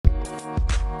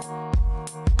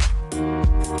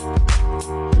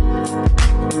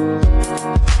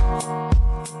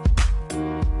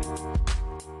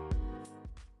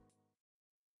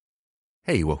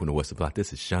Hey, welcome to What's the Plot?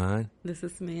 This is Sean. This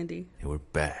is Mandy. And we're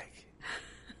back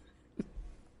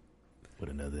with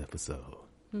another episode.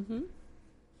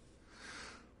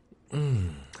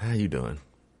 How you doing?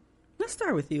 Let's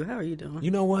start with you. How are you doing?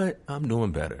 You know what? I'm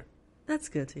doing better. That's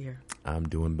good to hear. I'm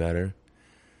doing better.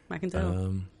 I can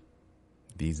tell.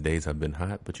 These days have been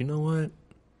hot, but you know what?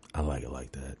 I like it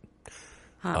like that.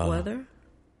 Hot weather?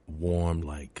 Warm,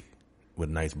 like with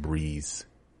a nice breeze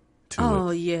to it.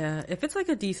 Oh, yeah. If it's like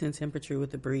a decent temperature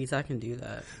with the breeze, I can do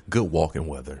that. Good walking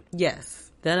weather. Yes,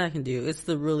 that I can do. It's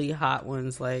the really hot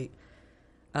ones. Like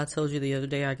I told you the other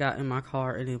day, I got in my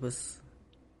car and it was,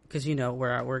 because you know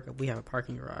where I work, we have a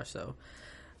parking garage. So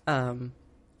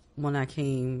when I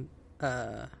came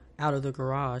out of the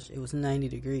garage, it was 90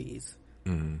 degrees.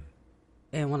 Mm-hmm.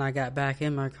 And when I got back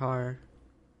in my car,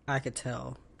 I could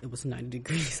tell it was 90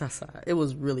 degrees outside. It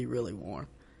was really, really warm.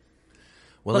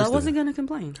 Well, but I wasn't going to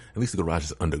complain. At least the garage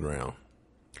is underground.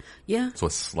 Yeah. So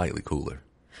it's slightly cooler.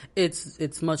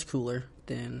 It's much cooler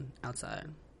than outside.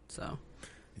 So.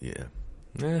 Yeah.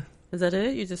 Yeah. Is that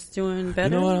it? You're just doing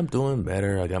better? You know what? I'm doing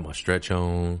better. I got my stretch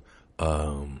on.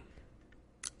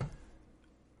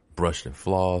 Brushed and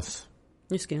floss.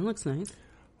 Your skin looks nice.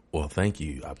 Well, thank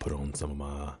you. I put on some of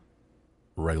my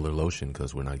regular lotion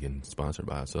because we're not getting sponsored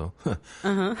by it. So,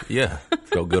 yeah,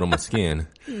 felt good on my skin.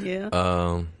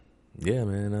 Yeah. Yeah,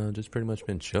 man. Just pretty much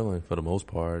been chilling for the most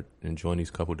part, enjoying these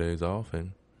couple days off,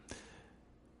 and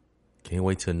can't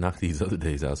wait to knock these other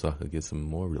days out so I could get some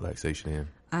more relaxation in.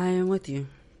 I am with you.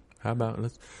 How about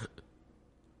what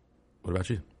about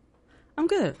you? I'm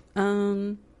good.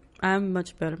 I'm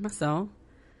much better myself.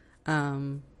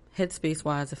 Headspace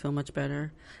wise, I feel much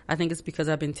better. I think it's because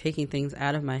I've been taking things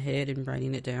out of my head and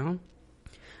writing it down.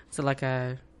 So like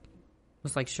I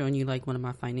was like showing you like one of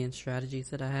my finance strategies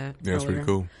that I had. Yeah, that's pretty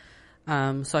cool.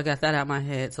 So I got that out my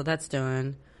head. So that's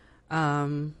done.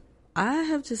 I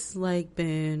have just like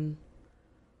been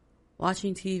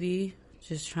watching TV,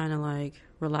 just trying to like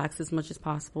relax as much as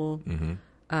possible.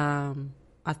 Mm-hmm.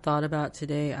 I thought about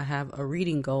today, I have a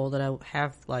reading goal that I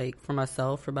have like for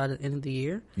myself for about the end of the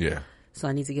year. Yeah. So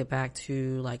I need to get back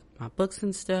to like my books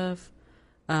and stuff.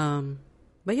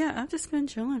 But yeah, I've just been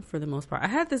chilling for the most part. I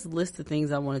had this list of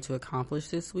things I wanted to accomplish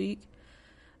this week.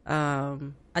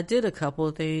 I did a couple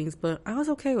of things, but I was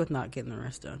okay with not getting the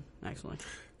rest done, actually.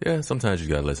 Yeah, sometimes you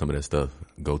gotta let some of that stuff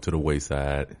go to the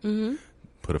wayside. Mm-hmm.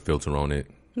 Put a filter on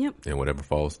it. Yep. And whatever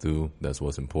falls through, that's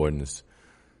what's important. Is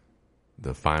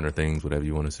the finer things, whatever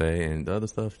you want to say, and the other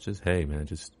stuff, just hey man,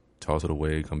 just toss it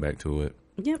away, come back to it.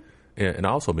 Yep. Yeah, and I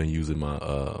also been using my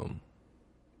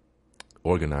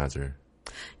organizer.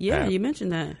 Yeah, app. you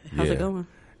mentioned that. How's it going?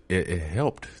 It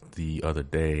helped the other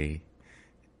day,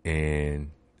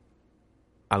 and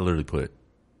I literally put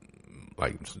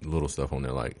like little stuff on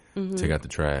there, like take out the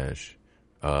trash,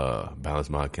 balance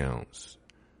my accounts,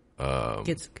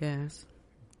 Get some gas.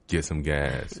 get some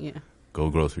gas, Yeah. go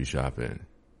grocery shopping,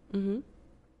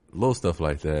 little stuff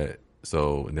like that.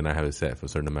 So and then I have it set for a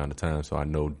certain amount of time, so I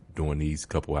know during these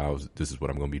couple hours, this is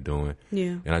what I'm going to be doing.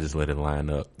 Yeah. And I just let it line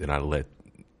up. Then I let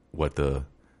what the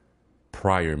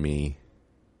prior me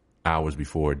hours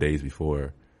before, days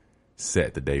before,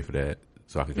 set the day for that.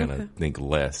 So I can kind of think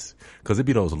less. Because it'd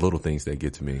be those little things that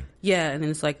get to me. Yeah, and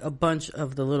then it's like a bunch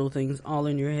of the little things all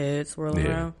in your head swirling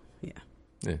around. Yeah.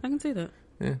 Yeah. I can see that.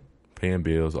 Yeah. Paying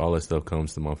bills, all that stuff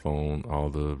comes to my phone, all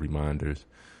the reminders.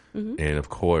 And of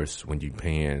course, when you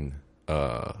paying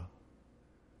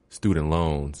student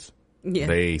loans,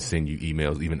 they send you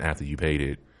emails even after you paid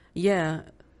it. Yeah.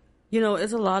 You know,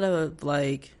 it's a lot of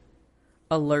like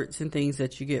alerts and things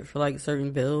that you get for like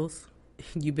certain bills.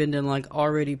 You've been done like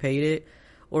already paid it,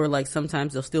 or like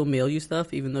sometimes they'll still mail you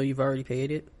stuff even though you've already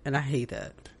paid it, and I hate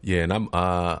that. Yeah, and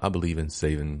I believe in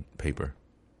saving paper.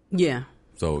 Yeah.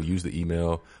 So use the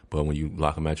email, but when you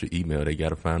lock them out your email, they got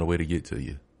to find a way to get to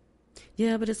you.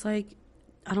 Yeah, but it's like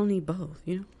I don't need both,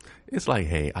 you know? It's like,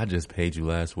 hey, I just paid you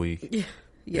last week. Yeah.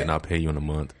 Yeah. And I'll pay you in a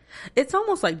month. It's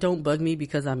almost like don't bug me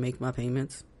because I make my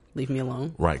payments. Leave me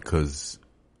alone. Right, because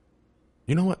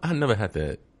you know what? I never had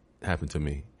that happen to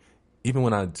me. Even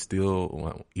when I'm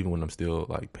still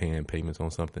like paying payments on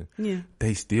something,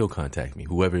 they still contact me,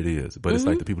 whoever it is. But it's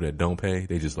like the people that don't pay,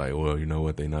 they just like, well, you know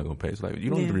what? They're not going to pay. It's like, you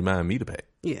don't need to remind me to pay.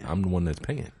 Yeah. I'm the one that's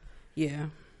paying. Yeah.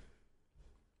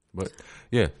 But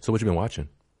yeah, so what you been watching?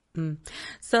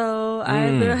 So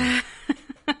I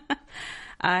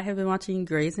have been watching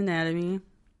Grey's Anatomy.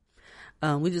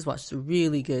 We just watched a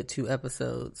really good 2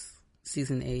 episodes,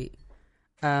 season 8.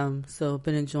 So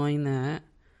been enjoying that.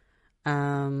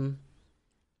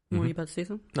 Were you about to say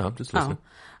something? No, I'm just listening.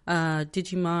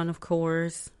 Digimon, of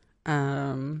course.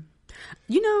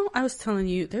 You know, I was telling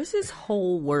you, there's this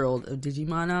whole world of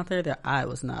Digimon out there that I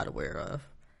was not aware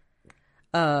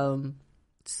of.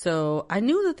 So I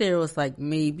knew that there was like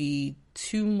maybe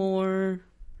 2 more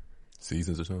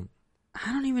seasons or something.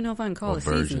 I don't even know if I can call it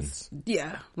versions. Seasons.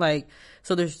 Yeah, like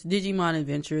so. There's Digimon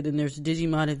Adventure, then there's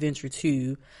Digimon Adventure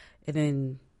 2, and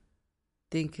then I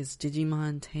think it's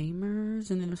Digimon Tamers,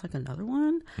 and then there's like another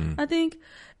one, I think,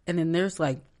 and then there's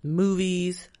like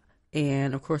movies,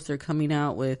 and of course they're coming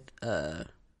out with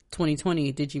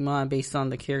 2020 Digimon based on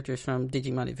the characters from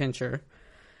Digimon Adventure,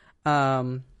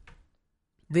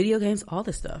 video games, all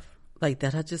this stuff. Like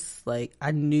that, I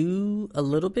knew a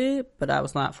little bit, but I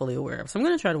was not fully aware of. So I'm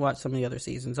going to try to watch some of the other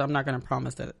seasons. I'm not going to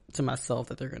promise that to myself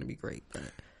that they're going to be great. But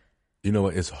you know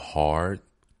what? It's hard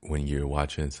when you're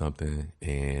watching something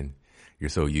and you're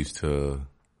so used to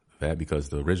that because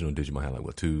the original Digimon had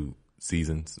like 2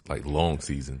 seasons, like long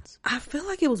seasons. I feel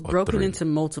like it was broken into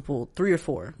multiple 3 or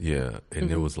 4. Yeah,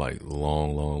 and it was like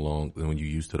long. And when you're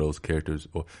used to those characters,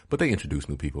 but they introduced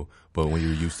new people. But when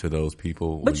you're used to those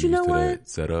people, but you know what? That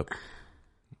setup,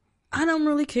 I don't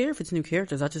really care if it's new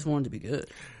characters. I just want it to be good.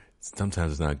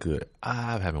 Sometimes it's not good.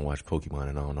 I haven't watched Pokemon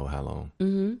in I don't know how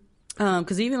long.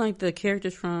 Because even like the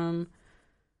characters from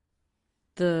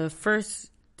the first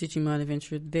Digimon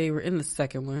Adventure, they were in the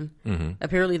second one.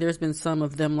 Apparently, there's been some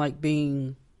of them like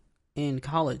being in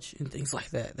college and things like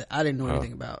that I didn't know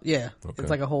anything about. Yeah, okay. It's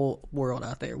like a whole world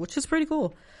out there, which is pretty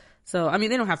cool. So, I mean,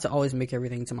 they don't have to always make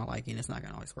everything to my liking. It's not going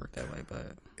to always work that way.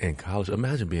 But in college,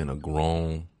 imagine being a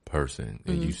grown person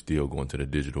and you still going to the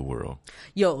digital world.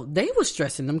 Yo, they was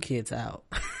stressing them kids out.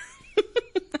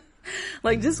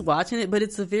 Like just watching it, but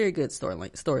it's a very good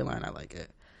storyline. I like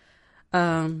it.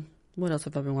 What else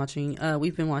have I been watching?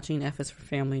 We've been watching F is for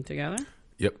Family together.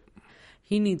 Yep.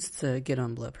 He needs to get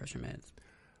on blood pressure meds.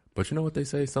 But you know what they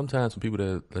say? Sometimes when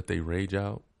people that they rage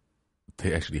out,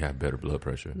 they actually have better blood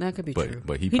pressure. That could be true.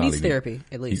 But he needs therapy,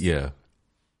 at least. Yeah.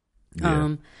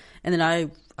 And then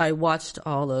I watched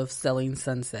all of Selling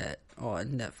Sunset on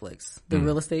Netflix, the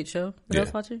real estate show that I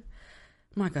was watching.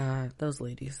 My God, those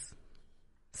ladies.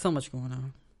 So much going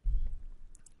on.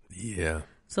 Yeah.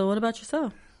 So what about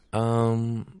yourself?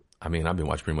 I mean, I've been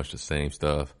watching pretty much the same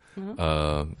stuff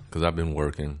because I've been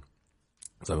working.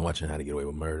 So I've been watching How to Get Away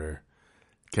with Murder,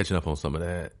 catching up on some of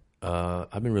that.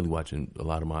 I've been really watching a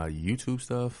lot of my YouTube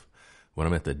stuff when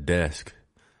I'm at the desk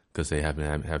because they have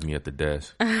me at the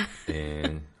desk.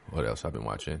 And what else I've been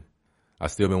watching?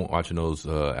 I've still been watching those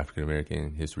African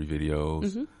American history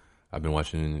videos. I've been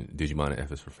watching Digimon and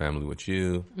F is for Family with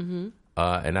you.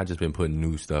 And I've just been putting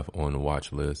new stuff on the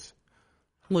watch list.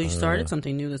 Well, you started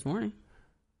something new this morning.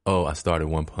 Oh, I started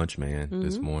One Punch Man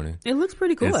this morning. It looks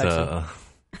pretty cool, actually.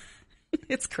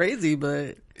 It's crazy,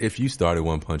 but... If you started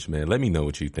One Punch Man, let me know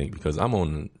what you think, because I'm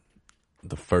on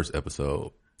the first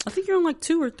episode. I think you're on like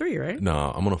 2 or 3, right?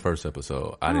 No, I'm on the first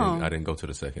episode. I didn't go to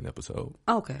the second episode.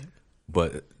 Okay.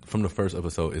 But from the first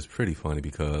episode, it's pretty funny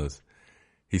because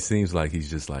he seems like he's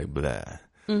just like, blah.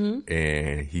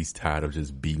 And he's tired of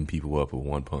just beating people up with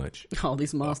one punch. All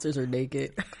these monsters are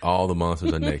naked. All the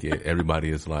monsters are naked. Everybody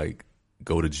is like,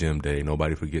 go to gym day.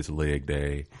 Nobody forgets leg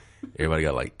day. Everybody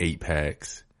got like 8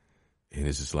 packs. And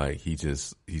it's just like, he's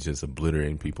just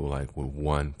obliterating people like with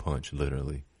one punch,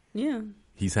 literally. Yeah.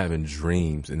 He's having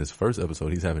dreams. In this first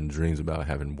episode, he's having dreams about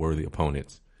having worthy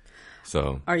opponents.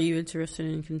 So, are you interested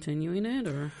in continuing it,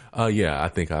 or? Yeah, I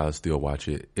think I'll still watch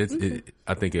it.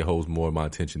 I think it holds more of my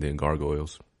attention than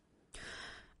Gargoyles.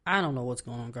 I don't know what's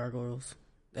going on Gargoyles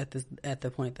at the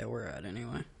point that we're at,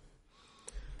 anyway.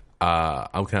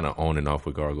 I'm kind of on and off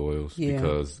with Gargoyles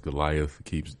because Goliath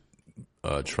keeps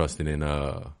trusting in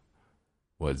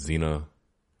Xena.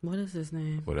 What is his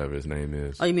name? Whatever his name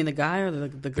is. Oh, you mean the guy or the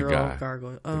girl? The guy.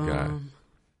 Gargoyle. The guy.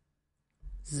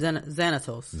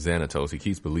 Xanatos. He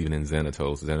keeps believing in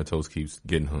Xanatos. Xanatos keeps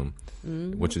getting him,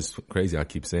 which is crazy. I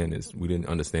keep saying this. We didn't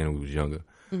understand when we was younger.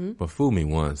 But fool me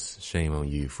once, shame on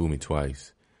you. Fool me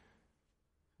twice.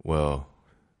 Well,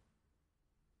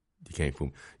 you can't fool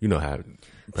me. You know how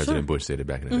President Bush said it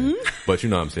back in the day. But you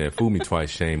know what I'm saying? Fool me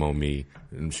twice, shame on me.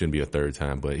 It shouldn't be a third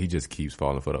time. But he just keeps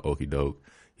falling for the okie doke.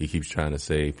 He keeps trying to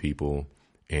save people.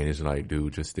 And it's like,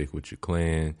 dude, just stick with your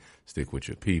clan. Stick with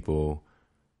your people.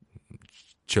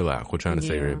 Chill out. We're trying to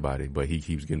save everybody. But he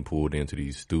keeps getting pulled into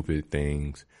these stupid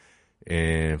things.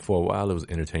 And for a while, it was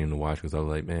entertaining to watch because I was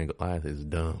like, man, Goliath is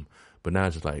dumb. But now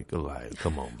it's just like, Goliath,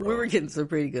 come on, bro. We were getting some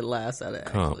pretty good laughs out of it,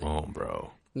 Come on,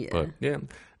 bro. Yeah. But, yeah.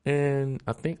 And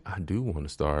I think I do want to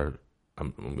start.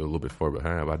 I'm a little bit far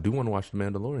behind, but I do want to watch The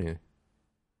Mandalorian.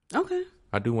 Okay.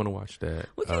 I do want to watch that.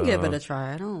 We can give it a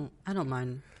try. I don't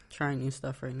mind trying new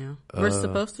stuff right now. We're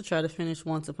supposed to try to finish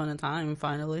Once Upon a Time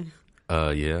finally.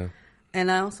 Yeah.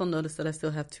 And I also noticed that I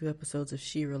still have 2 episodes of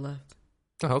She-Ra left.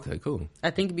 Oh, okay, cool. I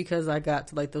think because I got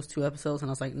to like those 2 episodes and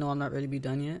I was like, no, I'm not ready to be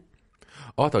done yet.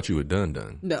 Oh, I thought you were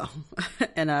done. No.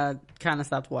 And I kind of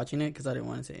stopped watching it because I didn't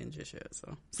want to say it just yet.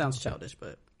 So sounds childish,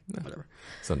 but whatever.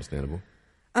 It's understandable.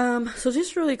 So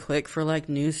just really quick for like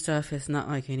news stuff, it's not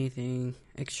like anything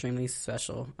extremely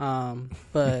special.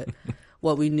 But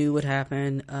what we knew would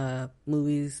happen,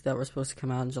 movies that were supposed to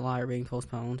come out in July are being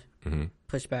postponed,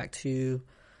 pushed back to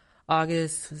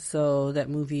August. So that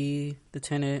movie, The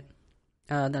Tenet,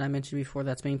 that I mentioned before,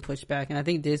 that's being pushed back. And I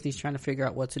think Disney's trying to figure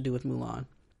out what to do with Mulan.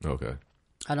 Okay.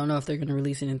 I don't know if they're going to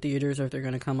release it in theaters or if they're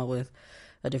going to come up with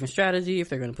a different strategy, if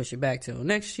they're going to push it back till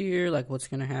next year, like what's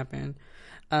going to happen.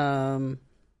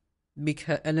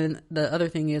 Because, and then the other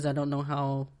thing is, I don't know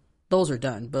how those are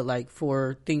done, but like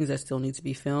for things that still need to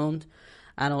be filmed,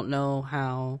 I don't know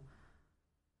how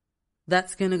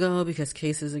that's going to go because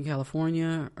cases in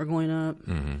California are going up.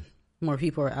 More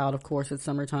people are out, of course, it's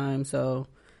summertime. So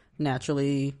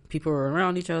naturally people are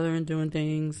around each other and doing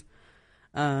things.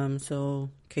 So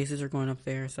cases are going up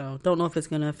there. So don't know if it's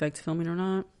going to affect filming or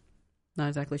not. Not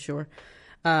exactly sure.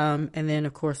 And then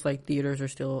of course, like theaters are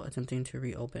still attempting to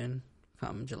reopen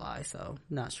come July. So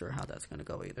not sure how that's going to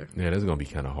go either. Yeah, that's going to be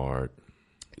kind of hard.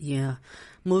 Yeah.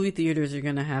 Movie theaters are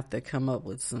going to have to come up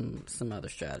with some other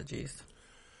strategies.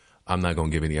 I'm not going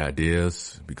to give any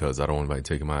ideas because I don't want anybody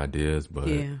taking my ideas, but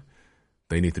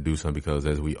they need to do something because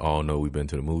as we all know, we've been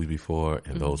to the movies before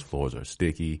and those floors are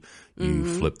sticky. You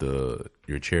flip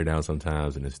your chair down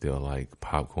sometimes and it's still like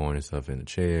popcorn and stuff in the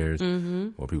chairs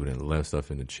or people that left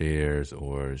stuff in the chairs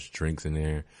or there's drinks in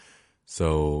there.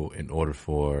 So in order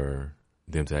for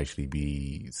them to actually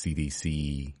be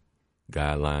CDC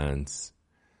guidelines,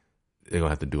 they're going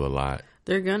to have to do a lot.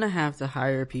 They're going to have to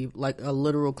hire people, like a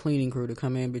literal cleaning crew to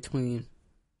come in between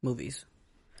movies.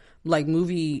 Like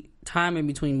movie time in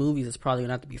between movies is probably going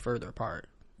to have to be further apart.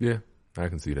 Yeah, I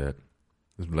can see that.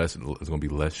 It's going to be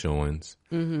less showings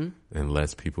and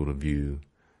less people to view.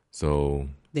 So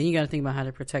then you got to think about how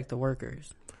to protect the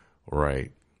workers.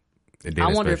 Right. And then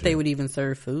I wonder if they would even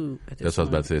serve food at this That's what I was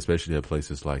about to say, especially at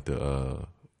places like the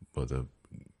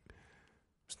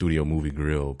studio movie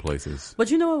grill places. But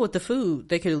you know what? With the food,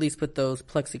 they could at least put those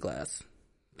plexiglass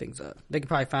things up. They could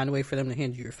probably find a way for them to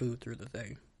hand you your food through the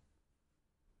thing.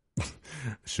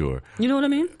 Sure. You know what I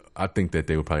mean? I think that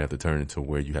they would probably have to turn it to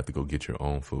where you have to go get your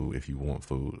own food if you want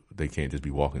food. They can't just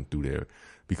be walking through there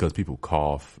because people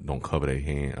cough, don't cover their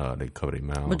hand, they cover their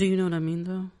mouth. But do you know what I mean,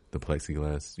 though? The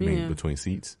plexiglass? You mean between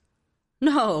seats?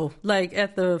 No, like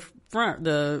at the front,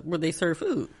 where they serve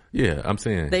food. Yeah, I'm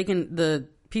saying the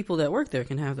people that work there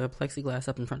can have the plexiglass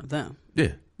up in front of them.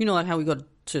 Yeah. You know, like how we go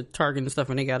to Target and stuff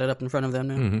when they got it up in front of them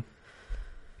now.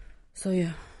 So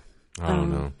yeah. I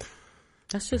don't know.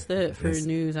 That's just it for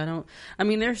news. I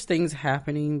mean, there's things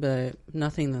happening, but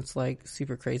nothing that's like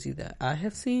super crazy that I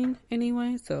have seen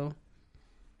anyway. So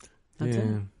that's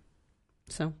it.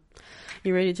 So,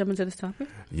 you ready to jump into this topic?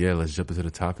 Yeah, let's jump into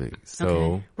the topic. So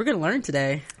okay. We're going to learn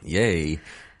today. Yay.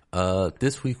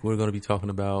 This week we're going to be talking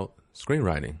about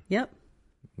screenwriting. Yep.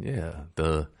 Yeah.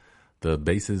 The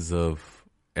basis of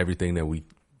everything that we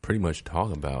pretty much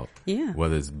talk about. Yeah.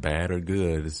 Whether it's bad or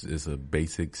good, it's a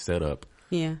basic setup.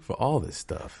 Yeah. For all this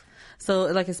stuff. So,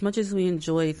 like, as much as we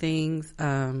enjoy things,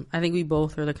 I think we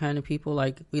both are the kind of people,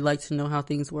 like, we like to know how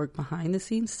things work behind the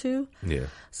scenes, too. Yeah.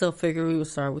 So, figure we would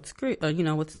start with with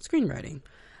screenwriting.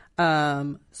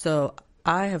 So,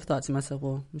 I have thought to myself,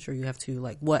 well, I'm sure you have too,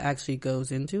 like, what actually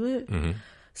goes into it.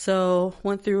 So,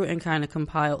 went through and kind of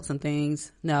compiled some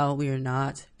things. Now, we are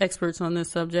not experts on this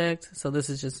subject, so this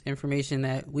is just information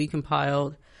that we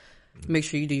compiled. Make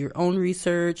sure you do your own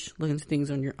research, look into things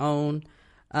on your own.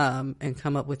 And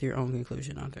come up with your own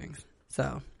conclusion on things.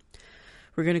 So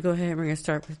we're going to go ahead and we're going to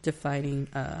start with defining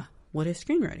what is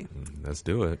screenwriting. Let's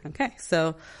do it. Okay.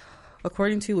 So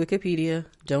according to Wikipedia,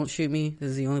 don't shoot me.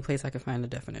 This is the only place I can find the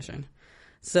definition.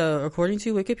 So according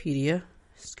to Wikipedia,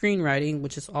 screenwriting,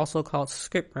 which is also called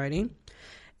script writing,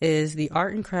 is the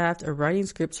art and craft of writing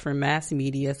scripts for mass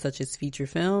media such as feature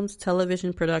films,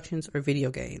 television productions, or video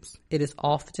games. It is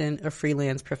often a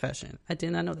freelance profession. I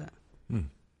did not know that.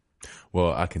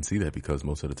 Well, I can see that because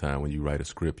most of the time when you write a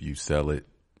script, you sell it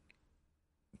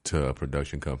to a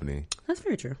production company. That's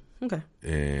very true. Okay.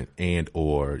 And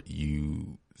or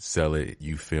you sell it,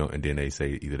 you film, and then they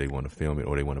say either they want to film it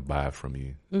or they want to buy it from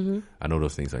you. I know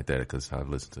those things like that because I've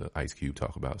listened to Ice Cube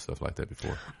talk about stuff like that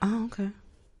before. Oh, okay.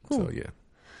 Cool. So, yeah.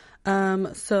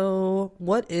 So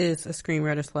what is a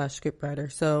screenwriter /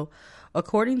 scriptwriter? So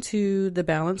according to the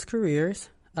Balanced Careers,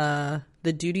 the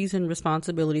duties and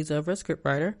responsibilities of a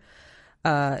scriptwriter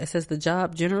It says the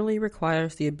job generally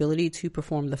requires the ability to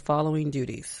perform the following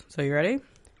duties. So you ready?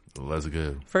 Let's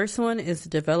go. First one is to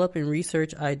develop and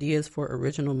research ideas for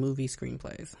original movie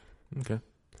screenplays. Okay.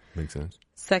 Makes sense.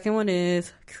 Second one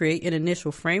is create an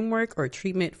initial framework or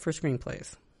treatment for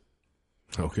screenplays.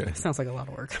 Okay. Sounds like a lot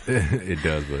of work. It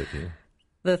does, but yeah.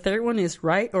 The third one is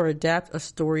write or adapt a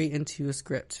story into a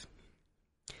script.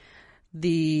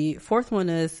 The fourth one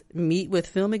is meet with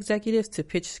film executives to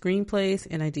pitch screenplays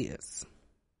and ideas.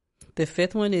 The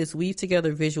fifth one is weave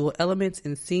together visual elements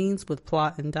and scenes with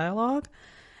plot and dialogue.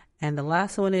 And the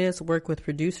last one is work with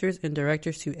producers and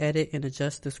directors to edit and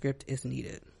adjust the script as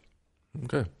needed.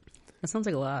 Okay. That sounds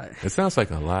like a lot. It sounds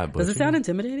like a lot, but does it sound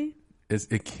intimidating?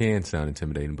 It can sound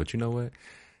intimidating, but you know what?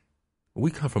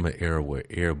 We come from an era where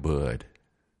Air Bud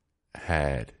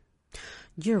had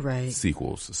you're right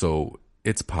sequels, so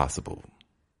it's possible.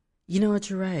 You know what?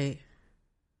 You're right.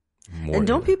 And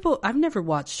don't people? I've never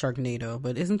watched Sharknado,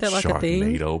 but isn't that like a thing?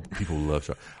 Sharknado, people love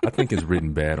Shark. I think it's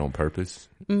written bad on purpose.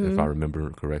 If I remember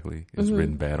correctly, it's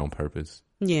written bad on purpose.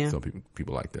 Yeah, so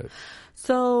people like that.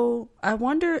 So I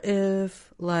wonder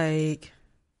if, like,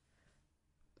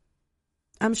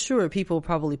 I'm sure people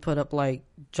probably put up like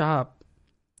job,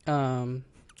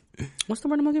 what's the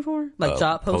word I'm looking for? Like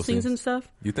job postings and stuff.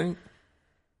 You think?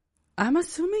 I'm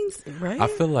assuming, right? I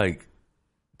feel like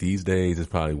these days it's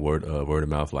probably word of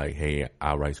mouth. Like, hey,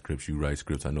 I write scripts, you write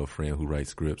scripts. I know a friend who writes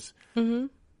scripts. Mm-hmm.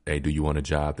 Hey, do you want a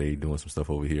job? They doing some stuff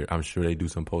over here. I'm sure they do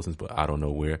some postings, but I don't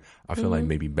know where. I feel like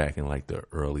maybe back in like the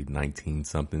early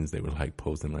 19-somethings, they were like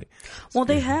posting like. Well,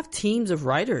 they have teams of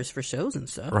writers for shows and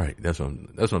stuff. Right. That's what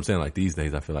I'm saying. Like these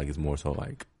days, I feel like it's more so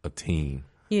like a team.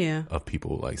 Yeah. Of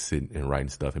people like sitting and writing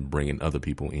stuff and bringing other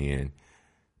people in,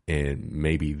 and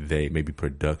maybe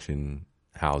production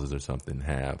houses or something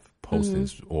have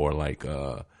postings or like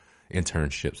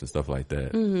internships and stuff like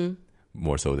that. Mm-hmm.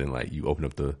 More so than like you open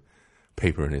up the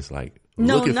paper and it's like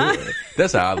looking for it.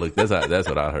 That's how I look. That's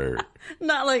what I heard.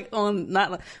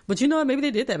 But you know what? Maybe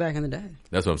they did that back in the day.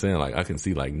 That's what I'm saying. Like I can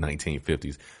see like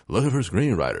 1950s looking for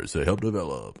screenwriters to help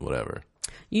develop whatever.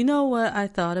 You know what I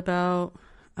thought about?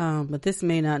 But this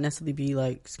may not necessarily be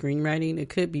like screenwriting. It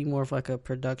could be more of like a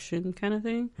production kind of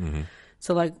thing. Mm-hmm.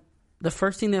 So like the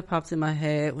first thing that pops in my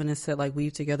head when it said like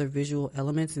weave together visual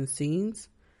elements and scenes.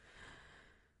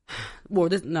 Well,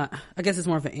 I guess it's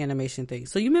more of an animation thing.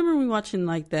 So you remember we watching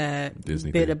like that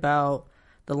Disney bit thing about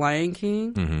the Lion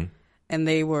King, and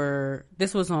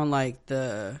this was on like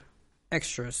the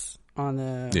extras on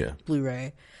the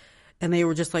Blu-ray, and they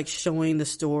were just like showing the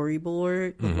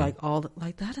storyboard with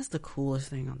like that is the coolest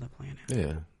thing on the planet.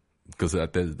 Yeah, because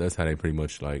that's how they pretty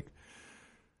much like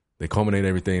they culminate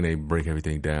everything, they break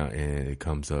everything down, and it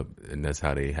comes up, and that's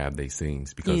how they have their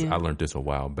scenes. Because I learned this a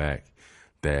while back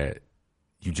that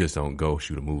you just don't go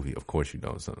shoot a movie. Of course you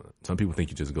don't. Some people think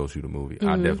you just go shoot a movie.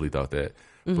 I definitely thought that.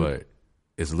 But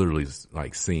it's literally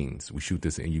like scenes. We shoot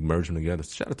this and you merge them together.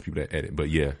 Shout out to people that edit.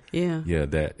 But yeah,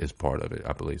 that is part of it.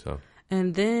 I believe so.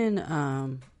 And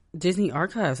then Disney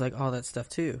archives like all that stuff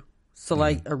too. So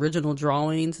like original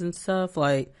drawings and stuff,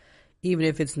 like even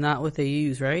if it's not what they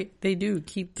use, right? They do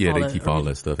keep all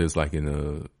that stuff. It's like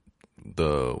in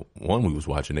the one we was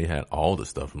watching, they had all the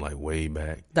stuff from like way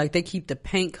back. Like they keep the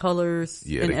paint colors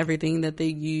and everything that they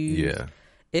use. Yeah.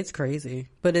 It's crazy.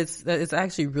 But it's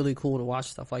actually really cool to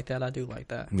watch stuff like that. I do like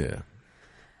that. Yeah.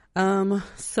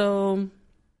 So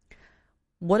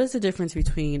what is the difference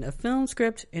between a film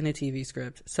script and a TV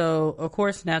script? So of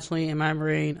course, naturally in my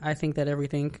brain, I think that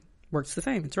everything works the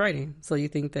same. It's writing. So you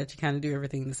think that you kind of do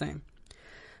everything the same.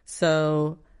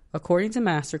 So according to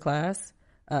Masterclass,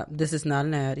 this is not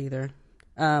an ad either.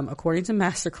 According to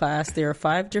Masterclass, there are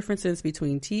 5 differences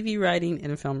between TV writing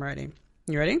and film writing.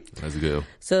 You ready? Let's go.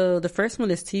 So the first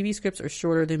one is TV scripts are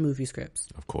shorter than movie scripts.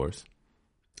 Of course.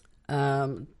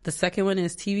 The second one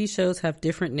is TV shows have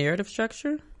different narrative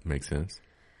structure. Makes sense.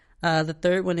 The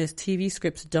third one is TV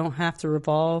scripts don't have to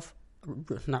resolve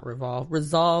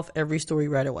every story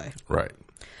right away. Right.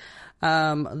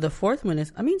 The fourth one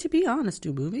is, to be honest,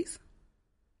 do movies?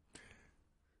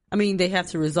 They have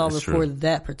to resolve it for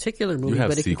that particular movie,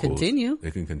 but it can continue.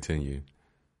 It can continue.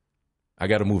 I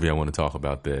got a movie I want to talk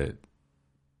about that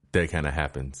kind of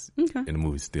happens, and the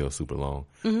movie's still super long.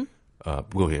 Mm-hmm.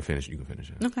 Go ahead, finish. You can finish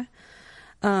it. Okay.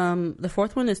 The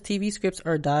fourth one is TV scripts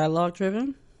are dialogue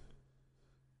driven.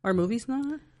 Are movies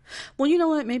not? Well, you know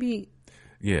what? Maybe.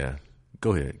 Yeah.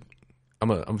 Go ahead. I'm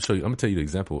gonna show you. I'm gonna tell you the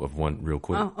example of one real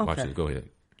quick. Oh, okay. Watch it. Go ahead.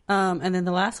 And then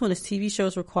the last one is TV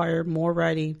shows require more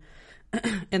writing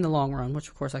in the long run, which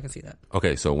of course I can see that.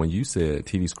 Okay, so when you said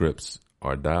TV scripts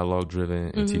are dialogue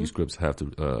driven, and TV scripts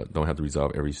don't have to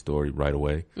resolve every story right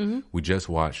away. We just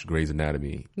watched Grey's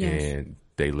Anatomy, and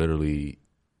they literally,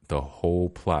 the whole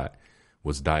plot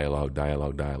was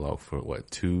dialogue for what,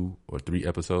 2 or 3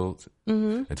 episodes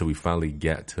until we finally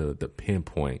got to the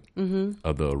pinpoint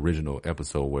of the original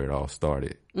episode where it all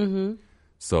started.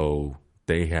 So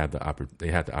they had the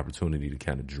opportunity to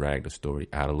kind of drag the story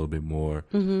out a little bit more,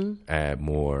 add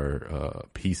more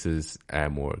pieces,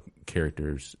 add more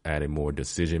characters, added more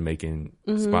decision making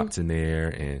spots in there,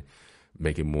 and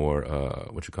make it more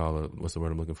what's the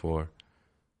word I'm looking for?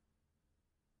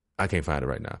 I can't find it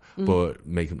right now, but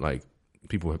making like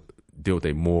people deal with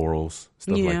their morals,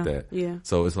 stuff like that. Yeah.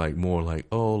 So it's like more like,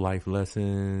 life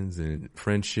lessons and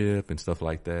friendship and stuff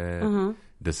like that,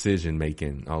 decision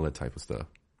making, all that type of stuff.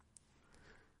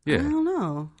 Yeah. I don't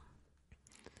know.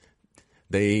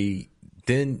 They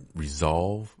didn't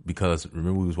resolve because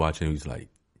remember we was watching, he was like,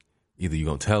 either you're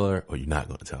going to tell her or you're not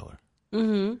going to tell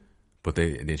her. But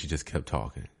and then she just kept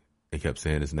talking. They kept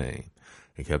saying his name.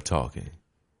 They kept talking.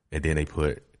 And then they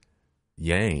put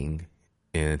Yang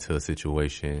into a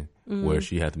situation where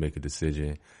she had to make a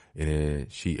decision, and then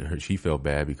she felt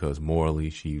bad because morally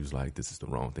she was like, this is the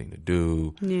wrong thing to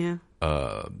do. Yeah.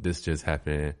 This just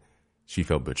happened. She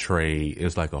felt betrayed. It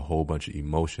was like a whole bunch of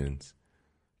emotions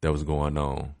that was going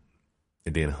on.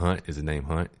 And then Hunt, is his name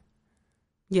Hunt?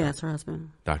 Yeah, it's her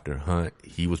husband. Dr. Hunt,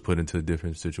 he was put into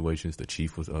different situations. The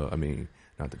chief was,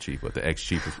 not the chief, but the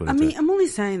ex-chief was put into... I'm only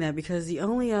saying that because the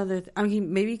only other...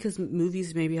 maybe because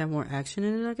movies maybe have more action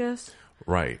in it, I guess.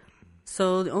 Right.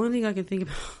 So the only thing I can think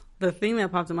about, the thing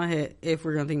that popped in my head, if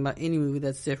we're going to think about any movie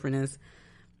that's different, is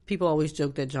people always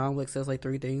joke that John Wick says like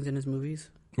 3 things in his movies.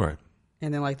 Right.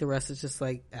 And then like the rest is just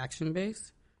like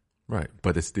action-based. Right.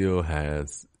 But it still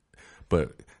has...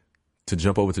 But to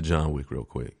jump over to John Wick real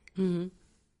quick.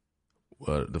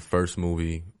 The first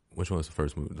movie... Which one was the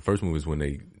first movie? The first movie was when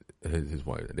his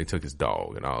wife, they took his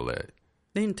dog and all that.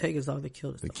 They didn't take his dog, they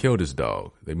killed his dog. They killed his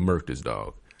dog. They murked his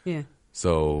dog. Yeah.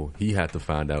 So he had to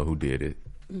find out who did it.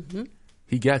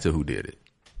 He got to who did it.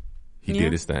 He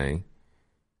did his thing.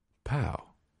 Pow.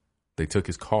 They took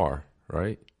his car,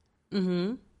 right?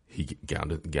 He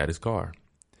got his car.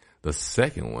 The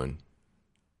second one,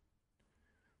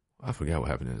 I forgot what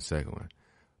happened in the second one.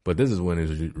 But this is when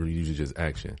it's usually just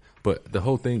action. But the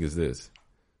whole thing is this.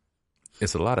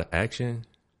 It's a lot of action.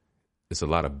 It's a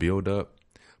lot of build up.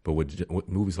 But with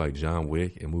movies like John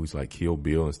Wick and movies like Kill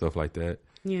Bill and stuff like that,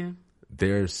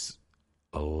 there's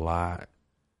a lot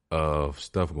of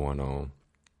stuff going on.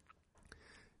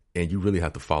 And you really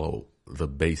have to follow the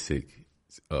basics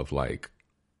of like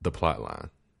the plot line.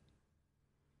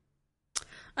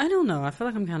 I don't know. I feel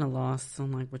like I'm kind of lost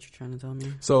on like what you're trying to tell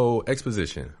me. So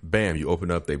exposition, bam, you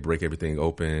open up, they break everything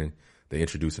open, they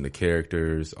introducing the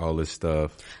characters, all this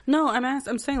stuff. No,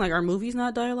 I'm saying like, are movies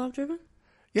not dialogue driven?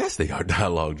 Yes, they are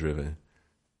dialogue driven.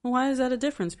 Why is that a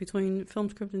difference between film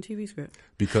script and TV script?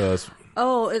 Because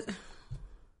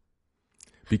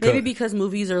maybe because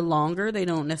movies are longer, they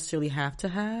don't necessarily have to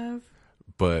have.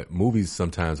 But movies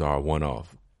sometimes are a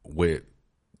one-off. With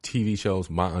TV shows,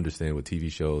 my understanding with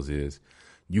TV shows is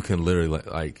you can literally,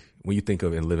 like when you think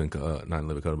of not in living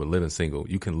color, but living single,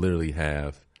 you can literally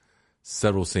have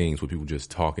several scenes with people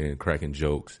just talking and cracking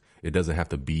jokes. It doesn't have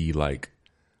to be like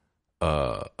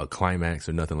a climax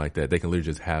or nothing like that. They can literally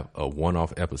just have a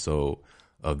one-off episode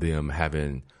of them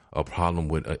having a problem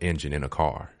with an engine in a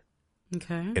car.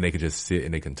 Okay. And they can just sit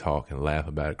and they can talk and laugh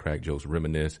about it, crack jokes,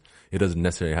 reminisce. It doesn't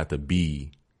necessarily have to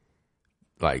be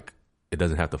like, it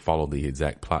doesn't have to follow the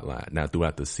exact plot line. Now,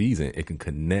 throughout the season, it can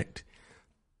connect.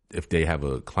 If they have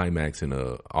a climax and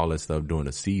all that stuff during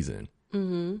the season,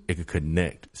 it could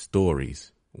connect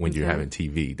stories when you're having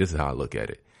TV. This is how I look at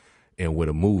it. And with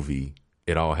a movie,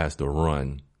 it all has to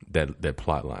run that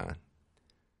plot line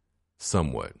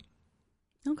somewhat.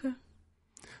 Okay.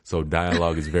 So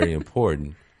dialogue is very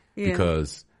important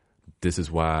because this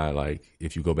is why, like,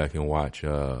 if you go back and watch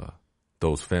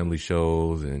those family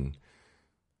shows and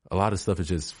a lot of stuff is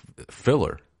just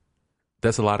filler.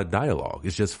 That's a lot of dialogue.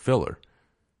 It's just filler.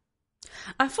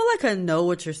 I feel like I know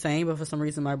what you're saying, but for some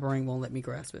reason my brain won't let me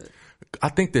grasp it. I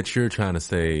think that you're trying to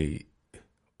say,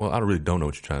 well, I really don't know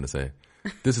what you're trying to say.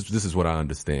 This is what I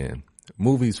understand.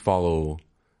 Movies follow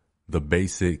the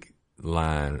basic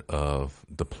line of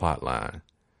the plot line.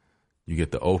 You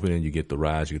get the opening, you get the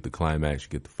rise, you get the climax, you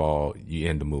get the fall, you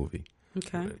end the movie.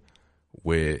 Okay.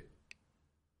 With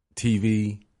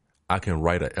TV, I can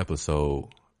write an episode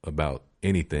about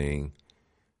anything,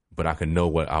 but I can know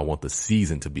what I want the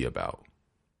season to be about.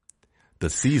 The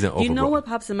season overall. You know what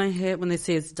pops in my head when they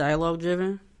say it's dialogue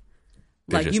driven?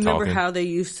 Like, you remember how they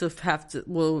used to have to,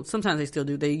 well, sometimes they still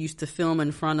do, they used to film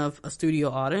in front of a studio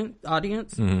audience?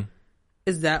 Mm-hmm.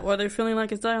 Is that why they're feeling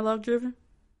like it's dialogue driven?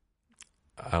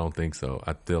 I don't think so.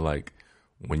 I feel like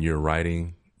when you're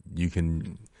writing, you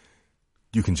can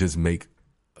just make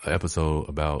an episode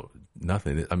about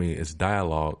nothing. I mean, it's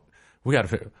dialogue. We got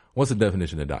to, what's the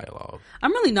definition of dialogue?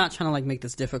 I'm really not trying to like make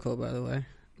this difficult, by the way.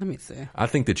 Let me see. I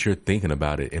think that you're thinking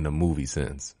about it in a movie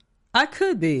sense. I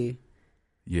could be.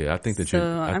 Yeah, I think that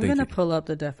I'm going to pull up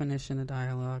the definition of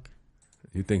dialogue.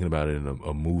 You're thinking about it in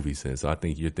a movie sense. So I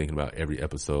think you're thinking about every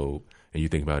episode, and you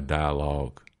think about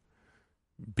dialogue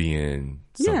being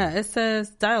something. Yeah, it says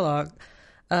dialogue.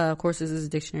 Of course, this is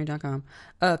dictionary.com.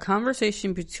 A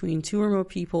conversation between two or more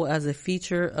people as a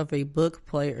feature of a book,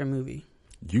 play, or movie.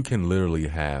 You can literally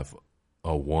have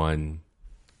a one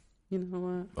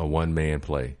man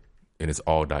play, and it's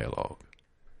all dialogue.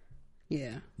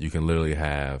 Yeah. You can literally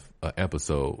have an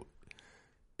episode,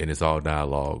 and it's all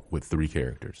dialogue with 3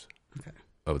 characters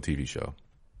of a TV show.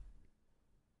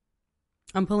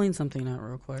 I'm pulling something out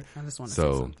real quick. I just want to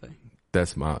say something.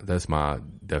 That's my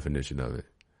definition of it.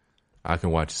 I've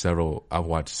watched several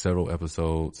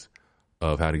episodes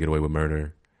of How to Get Away with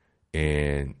Murder,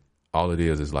 and all it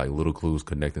is like little clues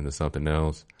connecting to something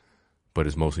else, but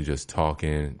it's mostly just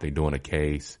talking. They're doing a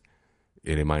case,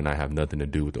 and it might not have nothing to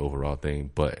do with the overall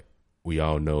thing, but we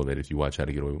all know that if you watch How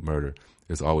to Get Away with Murder,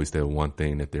 there's always that one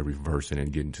thing that they're reversing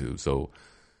and getting to. So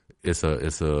it's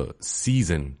a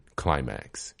season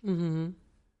climax. Mm-hmm.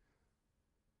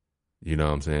 You know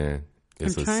what I'm saying?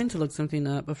 I'm trying to look something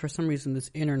up, but for some reason this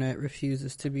internet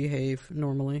refuses to behave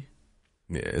normally.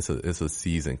 Yeah, it's a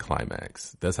season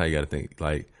climax. That's how you got to think.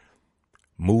 Like,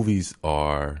 movies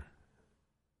are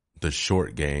the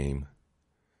short game,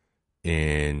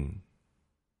 and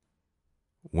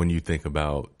when you think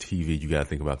about TV, you got to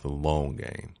think about the long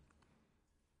game.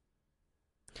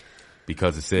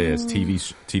 Because it says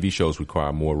TV shows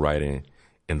require more writing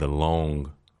in the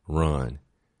long run.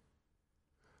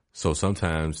 So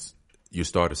sometimes you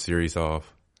start a series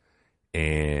off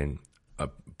and a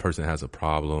person has a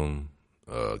problem,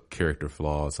 a character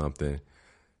flaw or something.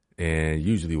 And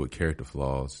usually with character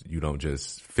flaws, you don't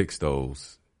just fix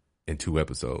those in 2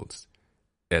 episodes.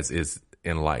 As is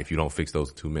in life, you don't fix those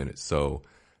in 2 minutes. So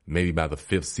maybe by the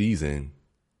 5th season,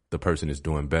 the person is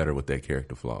doing better with that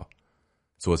character flaw.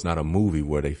 So it's not a movie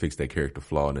where they fix that character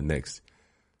flaw in the next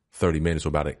 30 minutes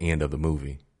or by the end of the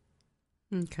movie.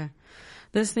 Okay.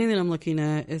 This thing that I'm looking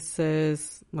at, it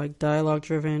says like dialogue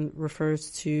driven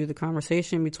refers to the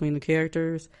conversation between the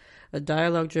characters. A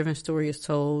dialogue driven story is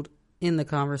told in the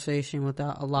conversation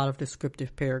without a lot of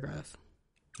descriptive paragraphs.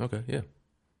 Okay, yeah.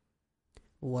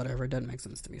 Whatever, it doesn't make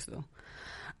sense to me still.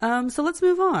 So let's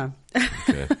move on.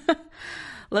 Okay.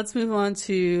 Let's move on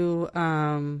to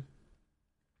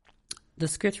the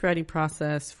script writing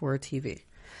process for TV.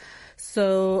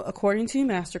 So according to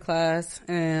Masterclass,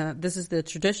 this is the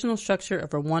traditional structure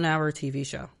of a 1-hour TV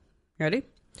show. Ready?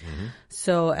 Mm-hmm.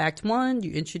 So Act 1,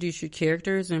 you introduce your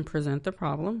characters and present the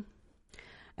problem.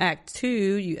 Act 2,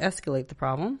 you escalate the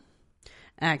problem.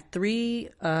 Act 3,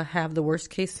 have the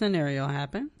worst case scenario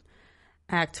happen.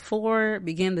 Act 4,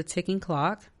 begin the ticking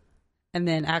clock. And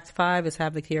then Act 5 is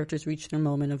have the characters reach their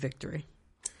moment of victory.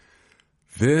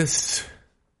 This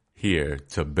here,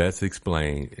 to best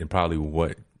explain, and probably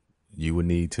what you would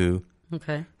need to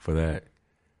for that,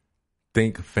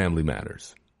 think Family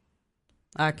Matters.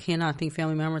 I cannot think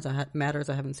Family Matters.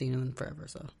 I haven't seen them forever,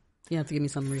 so you have to give me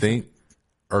some reason. Think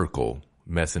Urkel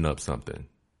messing up something.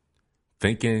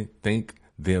 Think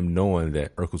them knowing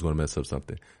that Urkel's going to mess up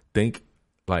something. Think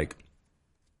like,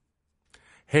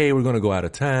 hey, we're going to go out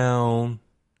of town.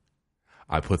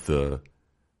 I put the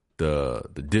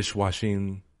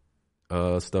dishwashing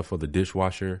stuff for the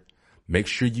dishwasher. Make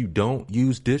sure you don't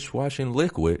use dishwashing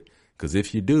liquid, because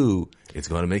if you do, it's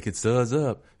going to make it suds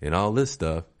up and all this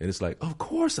stuff. And it's like, of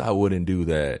course I wouldn't do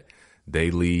that.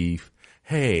 They leave.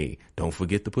 Hey, don't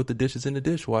forget to put the dishes in the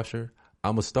dishwasher.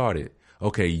 I'm going to start it.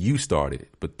 Okay, you started,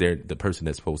 but the person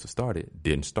that's supposed to start it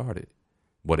didn't start it.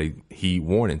 What he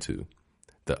warning to.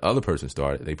 The other person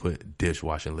started, they put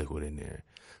dishwashing liquid in there.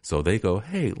 So they go,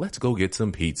 hey, let's go get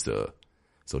some pizza.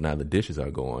 So now the dishes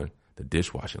are going. The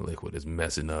dishwashing liquid is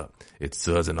messing up. It's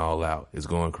sudsing all out. It's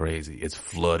going crazy. It's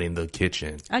flooding the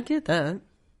kitchen. I get that.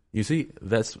 You see,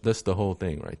 that's the whole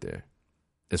thing right there.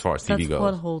 As far as TV goes.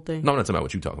 That's the whole thing. No, I'm not talking about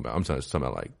what you're talking about. I'm talking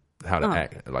about like how to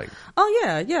act. Like,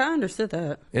 oh yeah, I understood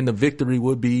that. And the victory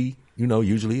would be,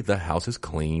 usually the house is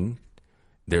clean.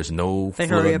 There's no they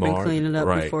flood hurry up mark. and clean it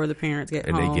up before the parents get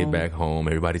home. And they get back home.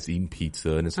 Everybody's eating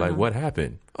pizza. And it's like, what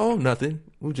happened? Oh, nothing.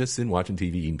 We're just sitting watching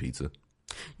TV eating pizza.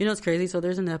 You know what's crazy? So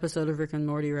there's an episode of Rick and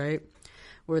Morty, right?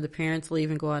 where the parents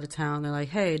leave and go out of town. They're like,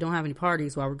 hey, don't have any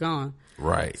parties while we're gone.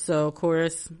 Right. So, of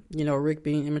course, you know, Rick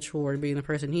being immature and being the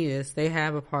person he is, they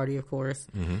have a party, of course.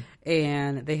 Mm-hmm.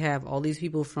 And they have all these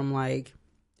people from, like,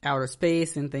 outer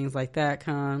space and things like that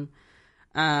come.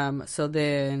 So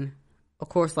then, of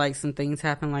course, like, some things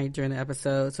happen, like, during the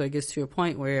episode. So it gets to a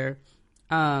point where,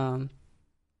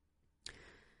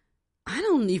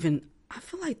 I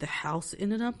feel like the house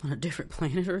ended up on a different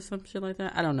planet or some shit like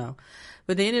that. I don't know.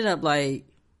 But they ended up, like,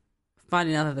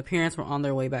 finding out that the parents were on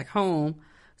their way back home.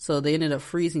 So they ended up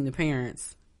freezing the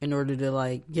parents in order to,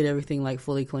 like, get everything, like,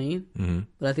 fully clean. Mm-hmm.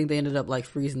 But I think they ended up, like,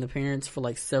 freezing the parents for,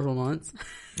 like, several months.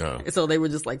 Oh. So they were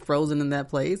just, like, frozen in that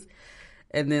place.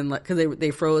 And then, like, because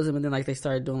they froze them, and then, like, they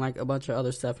started doing, like, a bunch of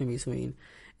other stuff in between.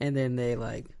 And then they,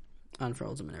 like,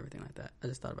 unfroze them and everything like that. I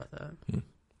just thought about that. Mm.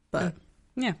 But,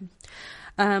 yeah.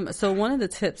 So one of the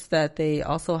tips that they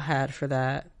also had for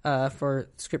that, for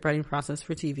script writing process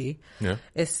for TV,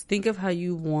 is think of how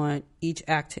you want each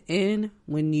act to end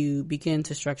when you begin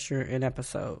to structure an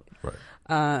episode. Right.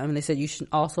 And they said you should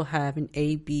also have an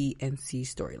A, B, and C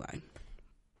storyline.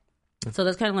 So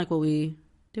that's kind of like what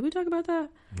did we talk about that?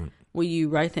 When you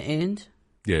write the end?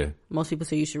 Yeah. Most people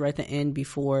say you should write the end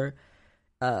before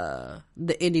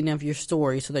the ending of your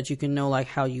story so that you can know, like,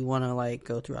 how you want to, like,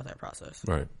 go throughout that process.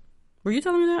 Right. Were you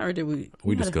telling me that, or did we?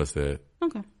 We discussed that.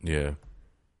 Okay. Yeah.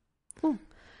 Cool.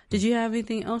 Did you have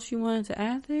anything else you wanted to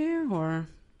add there, or?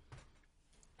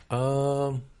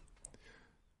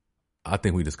 I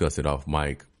think we discussed it off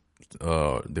mic.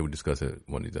 Did we discuss it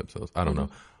one of these episodes? I don't know.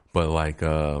 But, like,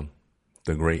 the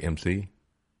great MC,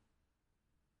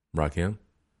 Rakim,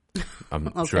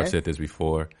 I'm sure I've said this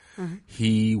before. Mm-hmm.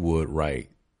 He would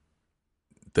write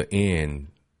the end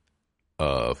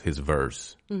of his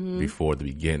verse before the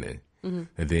beginning. Mm-hmm.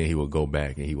 And then he will go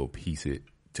back and he will piece it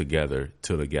together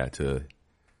till it got to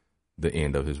the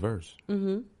end of his verse.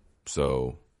 Mm-hmm.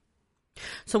 So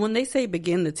when they say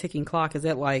begin the ticking clock, is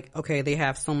that like, okay, they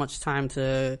have so much time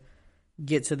to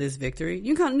get to this victory?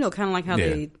 You kind of know, kind of like how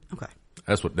they. Okay.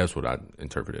 That's what I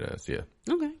interpret it as. Yeah.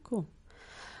 Okay. Cool.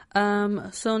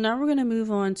 So now we're going to move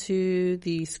on to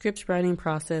the script writing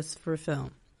process for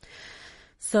film.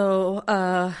 So,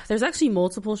 there's actually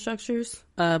multiple structures,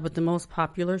 but the most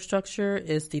popular structure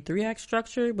is the 3-act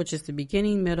structure, which is the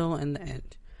beginning, middle, and the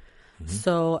end. Mm-hmm.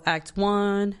 So, Act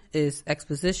 1 is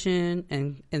exposition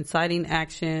and inciting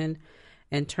action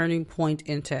and turning point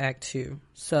into Act 2.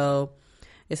 So,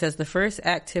 it says the first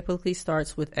act typically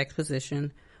starts with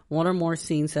exposition, one or more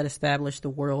scenes that establish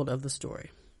the world of the story.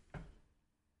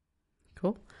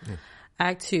 Cool. Yeah.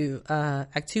 Act 2.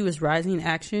 Act 2 is rising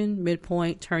action,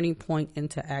 midpoint, turning point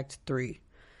into Act 3.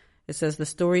 It says the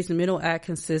story's middle act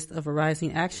consists of a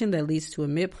rising action that leads to a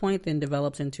midpoint, then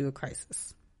develops into a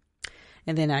crisis.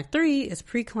 And then Act 3 is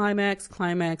pre-climax,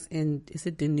 climax, and is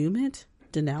it denouement?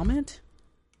 Denouement?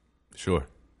 Sure.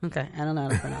 Okay, I don't know how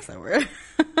to pronounce that word.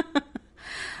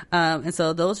 And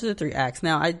so those are the 3 acts.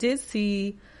 Now, I did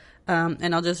see...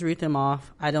 and I'll just read them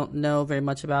off. I don't know very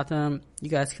much about them. You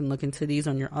guys can look into these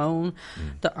on your own.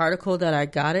 The article that I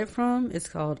got it from is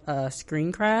called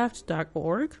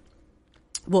screencraft.org.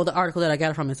 Well, the article that I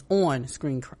got it from is on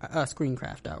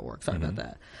screencraft.org. Sorry about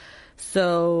that.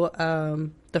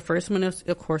 So the first one is,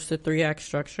 of course, the 3-act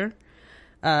structure.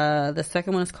 The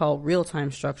second one is called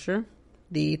real-time structure.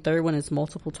 The third one is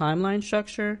multiple timeline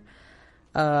structure.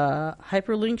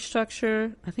 Hyperlink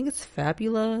structure. I think it's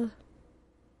Fabula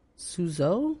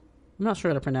Suzo? I'm not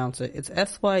sure how to pronounce it. It's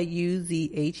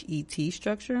SYUZHET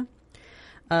structure.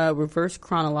 Reverse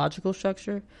chronological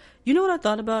structure. You know what I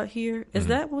thought about here? Is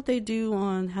that what they do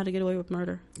on How to Get Away with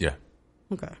Murder? Yeah.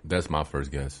 Okay. That's my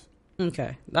first guess.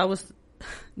 Okay. That was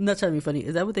not trying to be funny.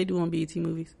 Is that what they do on BET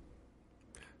movies?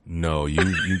 No,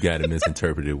 you got it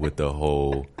misinterpreted with the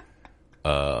whole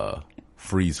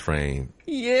freeze frame.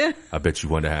 Yeah. I bet you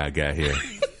wonder how I got here.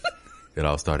 It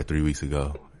all started 3 weeks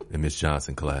ago. In Miss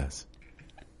Johnson class.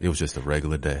 It was just a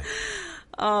regular day.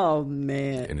 Oh,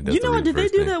 man. You know what? Did they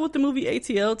do that with the movie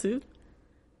ATL, too?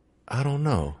 I don't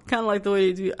know. Kind of like the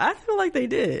way they do. I feel like they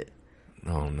did. I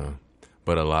don't know.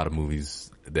 But a lot of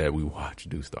movies that we watch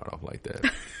do start off like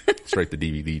that. Straight to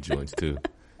DVD joints, too.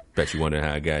 Bet you wonder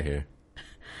how I got here.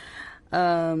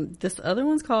 This other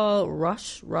one's called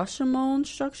Rashomon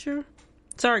structure.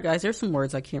 Sorry, guys. There's some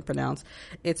words I can't pronounce.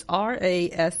 It's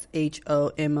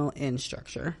RASHOMON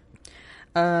structure.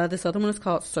 This other one is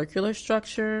called circular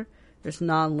structure. There's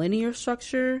nonlinear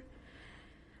structure.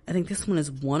 I think this one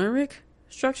is Oneric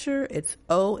structure. It's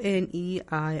ONEIRIC.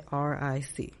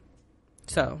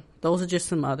 So those are just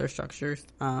some other structures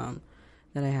that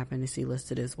I happen to see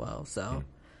listed as well. So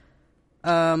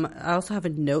I also have a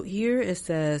note here. It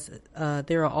says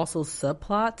there are also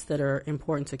subplots that are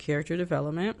important to character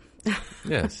development.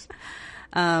 Yes.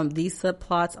 These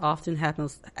subplots often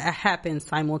happen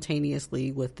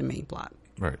simultaneously with the main plot.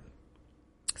 Right.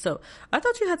 So I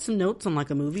thought you had some notes on like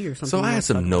a movie or something. So I had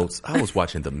some notes. I was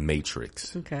watching The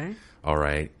Matrix. Okay. All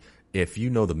right. If you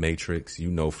know The Matrix, you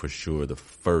know for sure the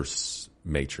first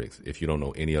Matrix. If you don't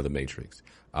know any other Matrix,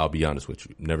 I'll be honest with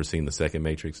you. Never seen the second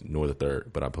Matrix nor the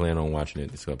third, but I plan on watching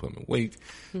it this upcoming week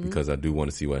because I do want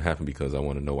to see what happened because I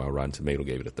want to know why Rotten Tomato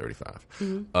gave it a 35.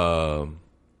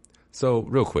 So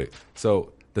real quick.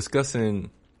 So discussing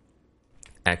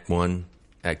Act 1,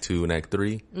 Act 2, and Act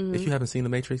 3. If you haven't seen The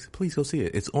Matrix, please go see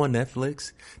it. It's on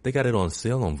Netflix. They got it on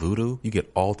sale on Vudu. You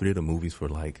get all three of the movies for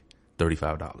like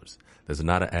 $35. There's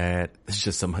not an ad. It's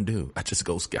just something I do. I just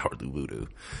go scour through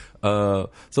Vudu.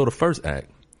 So the first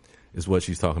act is what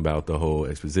she's talking about, the whole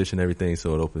exposition, everything.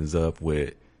 So it opens up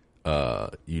with,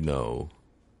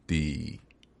 the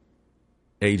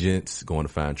agents going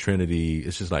to find Trinity.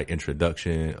 It's just like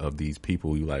introduction of these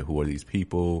people. You like, who are these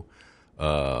people?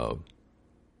 Then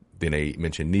they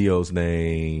mention Neo's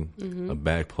name, a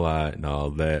back plot and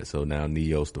all that. So now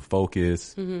Neo's the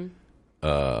focus. I'm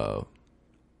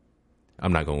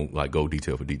not going to like go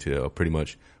detail for detail. Pretty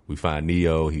much we find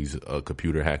Neo. He's a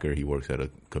computer hacker. He works at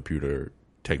a computer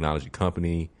technology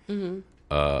company.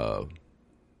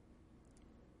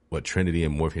 What Trinity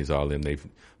and Morpheus, all them, they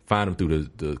find him through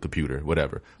the computer,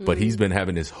 whatever. But he's been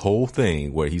having this whole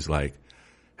thing where he's like,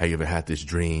 have you ever had this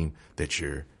dream that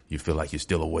you feel like you're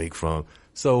still awake from?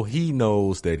 So he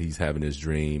knows that he's having this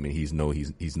dream and he's not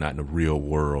in the real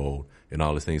world and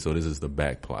all this thing. So this is the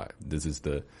back plot. This is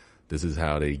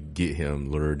how they get him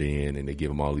lured in and they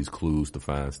give him all these clues to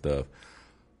find stuff.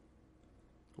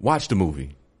 Watch the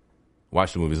movie.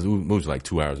 This movie's like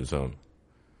 2 hours or something.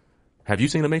 Have you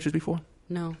seen The Matrix before?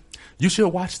 No. You should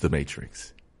watch The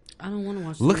Matrix. I don't want to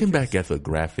watch Looking back at the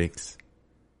graphics,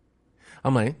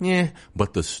 I'm like, yeah,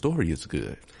 but the story is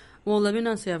good. Well, let me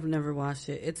not say I've never watched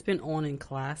it. It's been on in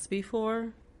class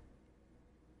before,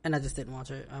 and I just didn't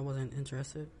watch it. I wasn't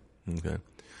interested. Okay.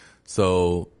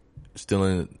 So,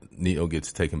 Neo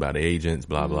gets taken by the agents,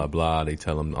 blah, blah, blah. They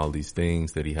tell him all these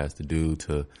things that he has to do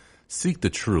to seek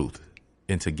the truth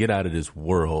and to get out of this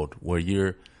world where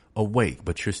you're awake,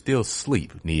 but you're still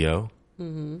asleep, Neo.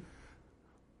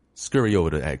 Scurry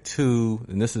over to Act 2,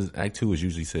 and Act 2 is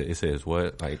usually it says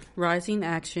what? Like rising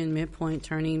action, midpoint,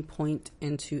 turning point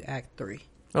into Act 3.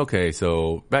 Okay,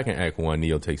 so back in Act 1,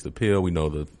 Neo takes the pill. We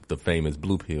know the famous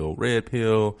blue pill, red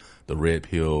pill. The red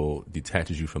pill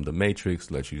detaches you from the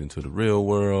Matrix, lets you into the real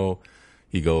world.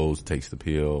 He goes, takes the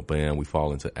pill, bam, we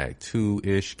fall into Act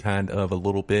 2-ish, kind of, a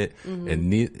little bit.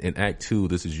 And in Act 2,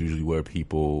 this is usually where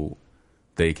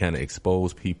they kind of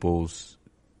expose people's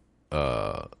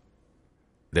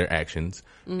their actions,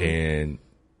 and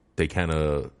they kind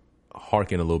of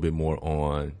harken a little bit more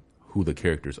on who the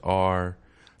characters are,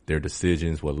 their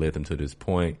decisions, what led them to this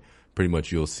point. Pretty much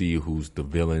you'll see who's the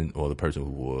villain or the person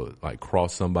who will like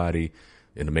cross somebody.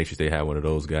 In the Matrix, they had one of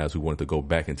those guys who wanted to go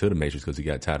back into the Matrix because he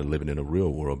got tired of living in the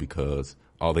real world because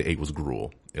all they ate was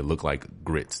gruel. It looked like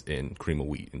grits and cream of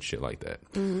wheat and shit like that.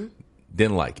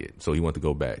 Didn't like it, so he wanted to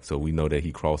go back. So we know that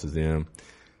he crosses them.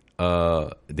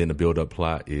 Then the build-up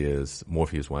plot is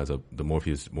Morpheus winds up.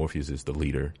 Morpheus is the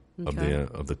leader of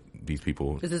these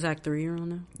people. Is this Act 3 you're on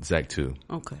now? It's Act 2.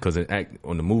 Okay. Because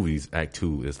on the movies, Act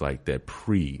 2 is like that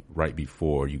right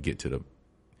before you get to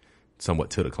somewhat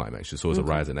to the climax. So it's a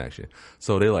rise in action.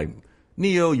 So they're like,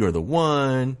 Neo, you're the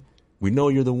one. We know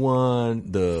you're the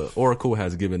one. The Oracle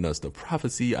has given us the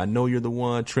prophecy. I know you're the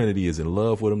one. Trinity is in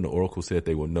love with him. The Oracle said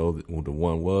they will know who the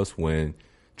one was when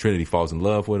Trinity falls in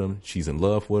love with him. She's in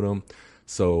love with him.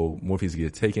 So Morpheus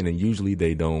gets taken, and usually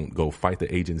they don't go fight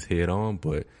the agents head on,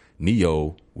 but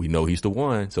Neo, we know he's the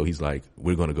one, so he's like,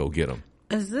 we're going to go get him.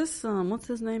 Is this, what's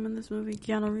his name in this movie?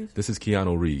 Keanu Reeves? This is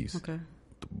Keanu Reeves. Okay.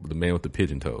 The man with the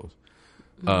pigeon toes.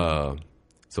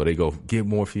 So they go get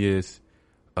Morpheus.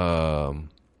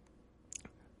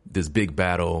 This big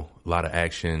battle, a lot of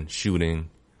action,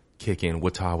 shooting, kicking,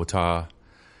 wata.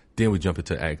 Then we jump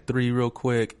into Act 3 real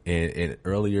quick, and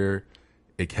earlier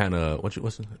it kind of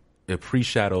it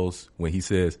pre-shadows when he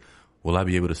says, "Will I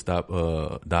be able to stop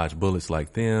dodge bullets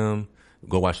like them?"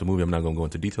 Go watch the movie. I'm not going to go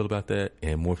into detail about that.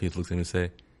 And Morpheus looks at him and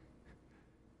say,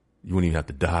 "You wouldn't even have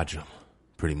to dodge them,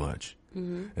 pretty much."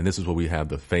 And this is where we have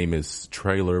the famous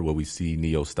trailer where we see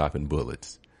Neo stopping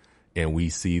bullets, and we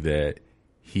see that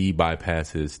he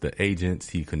bypasses the agents.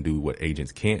 He can do what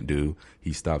agents can't do.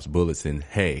 He stops bullets, and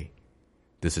hey,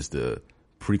 this is the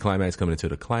pre-climax coming into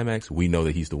the climax. We know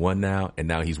that he's the one now, and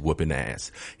now he's whooping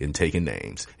ass and taking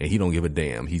names, and he don't give a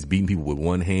damn. He's beating people with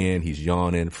one hand, he's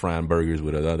yawning, frying burgers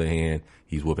with the other hand.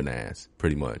 He's whooping ass,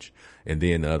 pretty much. And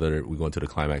then we go into the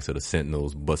climax of the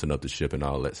Sentinels busting up the ship and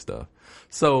all that stuff.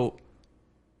 So,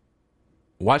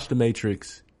 watch The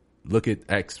Matrix. Look at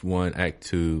Act 1, Act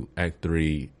 2, Act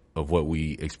 3 of what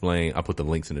we explain. I put the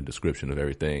links in the description of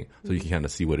everything so you can kind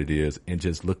of see what it is, and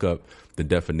just look up the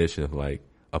definition of like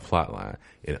a plot line,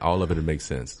 and all of it makes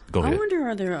sense. Go ahead. I wonder,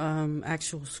 are there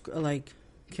actual, like,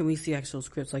 can we see actual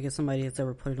scripts, like if somebody has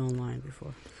ever put it online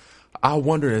before? I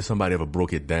wonder if somebody ever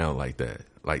broke it down like that,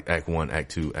 like Act 1,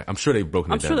 Act 2. I'm sure they've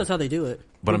broken it down. I'm sure that's how they do it.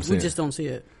 But we just don't see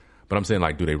it. But I'm saying,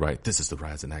 like, do they write, this is the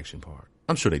rise in action part?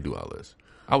 I'm sure they do all this.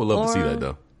 I would love to see that,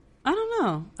 though. I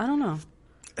don't know.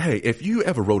 Hey, if you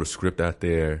ever wrote a script out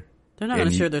there. They're not going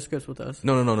to share their scripts with us.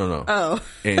 No. Oh.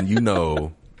 And you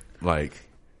know, like,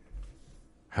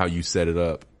 how you set it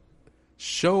up.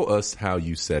 Show us how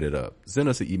you set it up. Send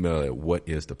us an email at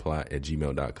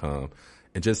whatistheplot@gmail.com.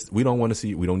 And just, we don't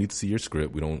need to see your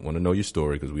script. We don't want to know your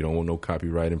story because we don't want no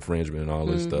copyright infringement and all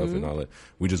this stuff and all that.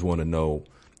 We just want to know,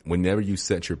 whenever you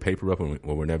set your paper up or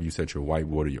whenever you set your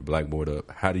whiteboard or your blackboard up,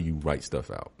 how do you write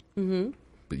stuff out? Mm-hmm.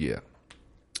 But yeah.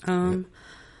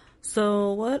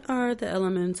 So what are the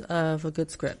elements of a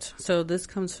good script? So this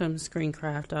comes from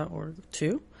screencraft.org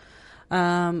too.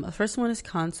 The first one is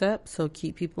concept. So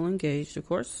keep people engaged, of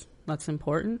course. That's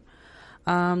important.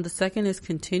 The second is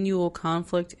continual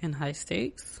conflict and high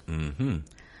stakes. Mm-hmm.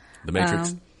 The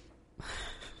Matrix.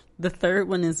 The third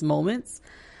one is moments.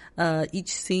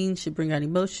 Each scene should bring out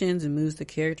emotions and moves the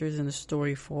characters in the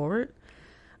story forward.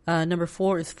 Number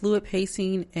 4 is fluid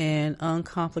pacing and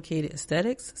uncomplicated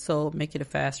aesthetics. So make it a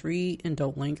fast read and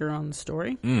don't linger on the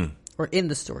story. Or in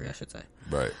the story, I should say.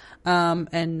 Right.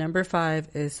 And number 5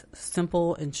 is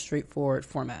simple and straightforward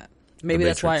format. Maybe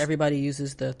that's why everybody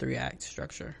uses the 3-act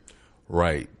structure.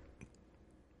 Right.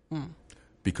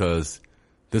 Because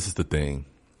this is the thing.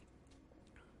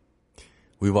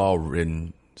 We've all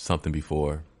written something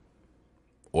before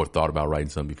or thought about writing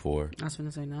something before. I was going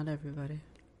to say, not everybody.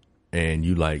 And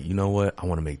you like, you know what? I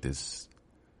want to make this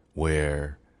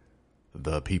where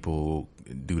the people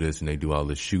do this and they do all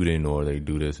this shooting, or they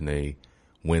do this and they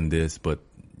win this, but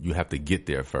you have to get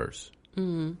there first.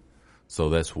 Mm-hmm. So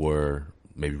that's where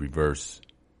maybe reverse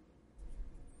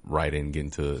writing,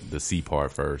 getting to the C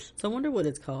part first. So I wonder what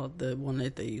it's called, the one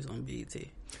that they use on BET.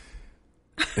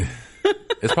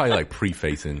 It's probably like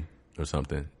prefacing or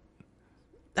something.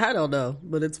 I don't know,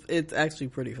 but it's actually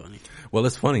pretty funny. Well,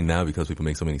 it's funny now because people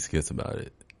make so many skits about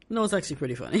it. No, it's actually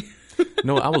pretty funny.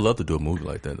 No, I would love to do a movie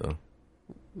like that, though.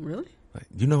 Really? Like,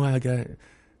 you know how I got,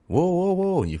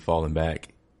 whoa, and you falling back.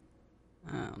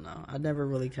 I don't know. I never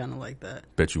really kind of like that.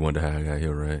 Bet you wonder how I got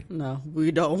here, right? No,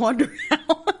 we don't wonder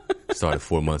how. Started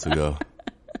 4 months ago.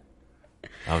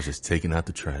 I was just taking out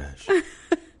the trash.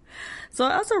 So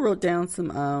I also wrote down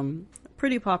some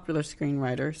pretty popular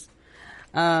screenwriters.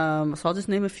 So I'll just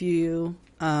name a few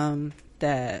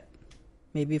that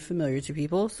may be familiar to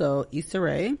people. So Issa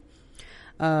Rae,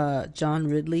 John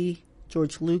Ridley,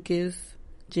 George Lucas,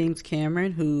 James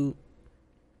Cameron, who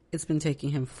it's been taking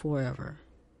him forever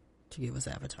to give us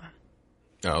Avatar.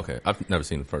 Oh, okay. I've never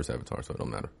seen the first Avatar, so it don't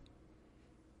matter.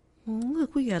 Well,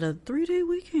 look, we got a 3-day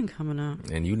weekend coming up.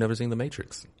 And you've never seen The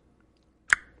Matrix.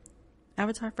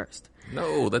 Avatar first.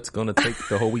 No, that's going to take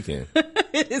the whole weekend.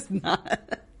 It is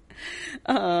not.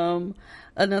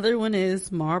 Another one is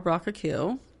Mara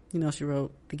Brock-Akil. You know, she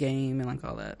wrote The Game and like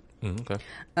all that. Okay.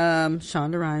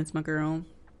 Shonda Rhimes, my girl.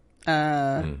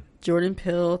 Jordan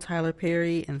Peele, Tyler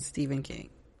Perry, and Stephen King.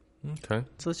 Okay.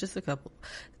 So it's just a couple.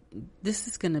 This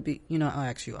is going to be, I'll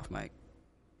ask you off mic.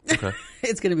 Okay.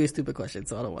 It's going to be a stupid question,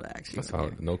 so I don't want to ask you. That's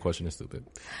how, no question is stupid.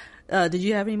 Did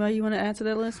you have anybody you want to add to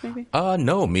that list, maybe?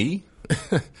 No, me.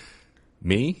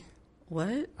 Me?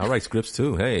 What? I write scripts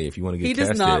too. Hey, if you want to get He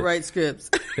casted, does not write scripts.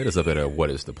 hit us up at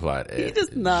whatistheplot@gmail.com. He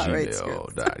does not write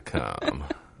scripts.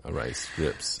 I write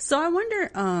scripts. So I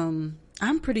wonder,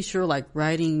 I'm pretty sure like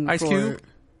writing Ice Cube?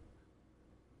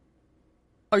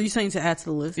 Are you saying to add to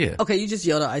the list? Yeah. Okay, you just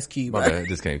yelled out Ice Cube. My right? bad, it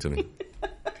just came to me.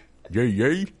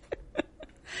 Yay.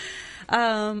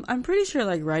 I'm pretty sure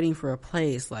like writing for a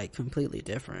play is like completely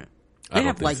different. They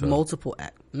have like multiple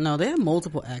acts. No, they have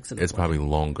multiple acts in the play. It's probably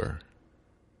longer.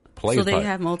 So they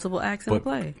have multiple acts in the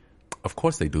play. Of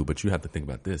course they do, but you have to think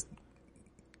about this.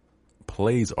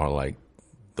 Plays are like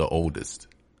the oldest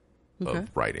of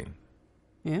writing.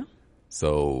 Yeah.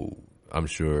 So I'm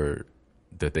sure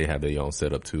that they have their own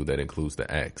setup too that includes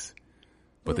the acts,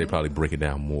 but they probably break it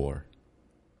down more.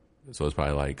 So it's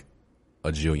probably like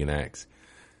a jillion acts.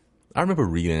 I remember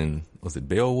reading, was it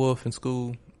Beowulf in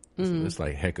school? It's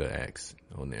like hecka acts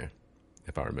on there,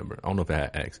 if I remember. I don't know if it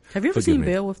had acts. Have you ever seen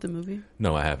Beowulf the movie?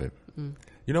 No, I haven't.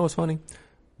 You know what's funny?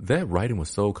 That writing was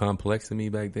so complex to me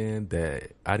back then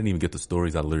that I didn't even get the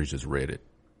stories. I literally just read it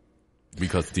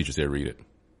because the teacher said read it.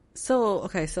 So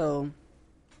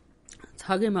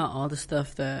talking about all the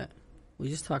stuff that we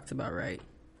just talked about, right?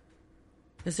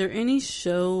 Is there any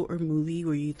show or movie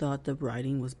where you thought the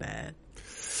writing was bad?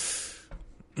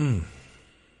 I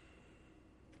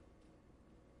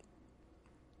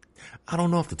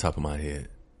don't know off the top of my head.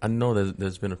 I know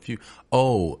there's been a few.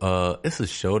 It's a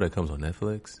show that comes on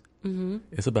Netflix. Mm-hmm.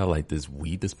 It's about like this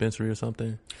weed dispensary or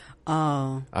something.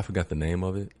 Oh. I forgot the name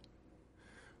of it.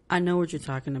 I know what you're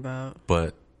talking about.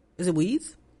 But. Is it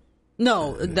Weeds?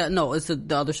 No, it's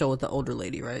the other show with the older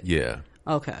lady, right? Yeah.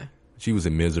 Okay. She was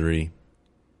in Misery.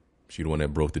 She the one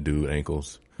that broke the dude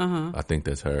ankles. Uh-huh. I think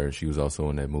that's her. She was also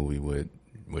in that movie where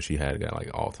she got like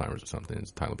Alzheimer's or something.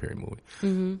 It's a Tyler Perry movie.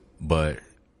 Mm-hmm. But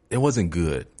it wasn't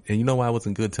good. And you know why it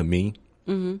wasn't good to me?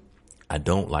 Mm-hmm. I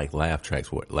don't like laugh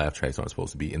tracks. What laugh tracks aren't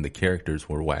supposed to be. And the characters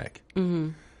were whack. Mm-hmm.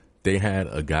 They had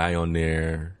a guy on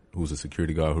there who was a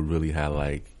security guard who really had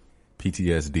like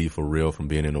PTSD for real from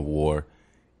being in a war.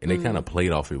 And they kind of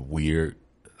played off it weird.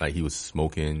 Like he was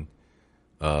smoking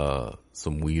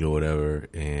some weed or whatever.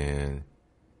 And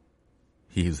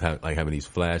he was having these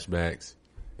flashbacks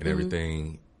and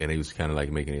everything. And they was kind of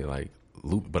like making it like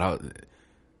loop. But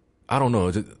I don't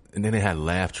know. And then they had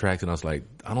laugh tracks, and I was like,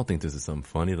 I don't think this is something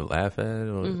funny to laugh at.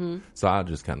 So I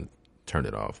just kind of turned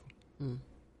it off.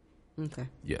 Okay.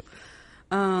 Yeah.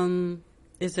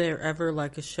 Is there ever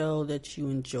like a show that you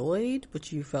enjoyed,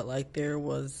 but you felt like there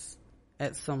was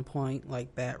at some point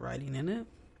like bad writing in it?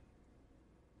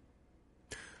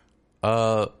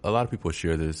 A lot of people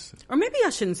share this. Or maybe I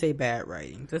shouldn't say bad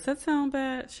writing. Does that sound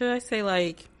bad? Should I say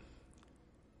like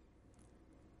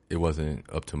it wasn't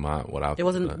up to it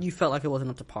wasn't, you felt like it wasn't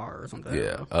up to par or something?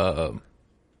 Yeah.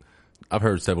 I've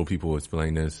heard several people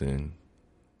explain this and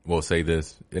say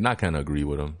this, and I kind of agree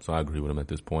with them. So I agree with them at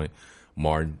this point.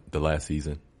 Martin, the last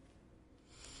season.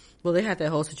 Well, they had that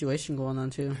whole situation going on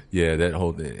too. Yeah, that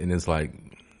whole thing. And it's like,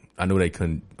 I know they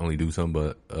couldn't only do so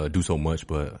much,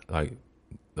 but like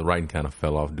the writing kind of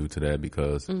fell off due to that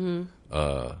because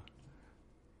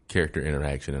character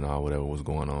interaction and all whatever was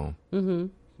going on. Mm-hmm.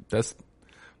 That's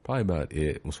probably about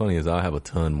it. What's funny is I'll have a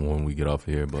ton more when we get off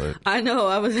here, but I know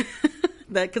I was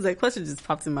because that question just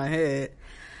popped in my head.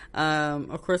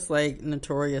 Of course, like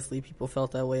notoriously, people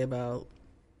felt that way about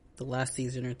the last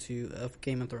season or two of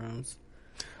Game of Thrones.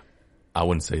 I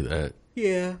wouldn't say that.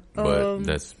 Yeah, but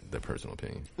that's their personal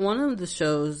opinion. One of the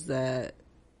shows that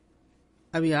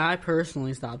I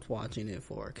personally stopped watching it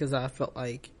for because I felt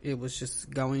like it was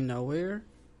just going nowhere.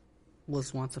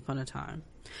 Was Once Upon a Time,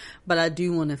 but I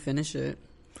do want to finish it.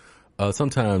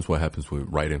 Sometimes what happens with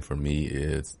writing for me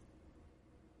is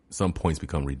some points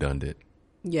become redundant.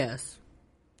 Yes.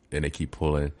 And they keep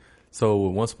pulling. So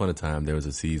Once Upon a Time, there was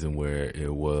a season where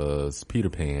it was Peter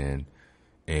Pan,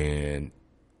 and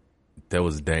there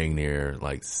was dang near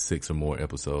like 6 or more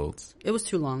episodes. It was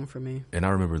too long for me. And I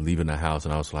remember leaving the house,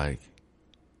 and I was like,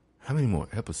 how many more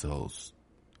episodes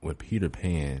with Peter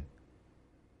Pan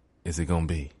is it going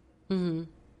to be? Mm-hmm.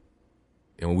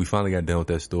 And when we finally got done with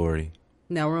that story.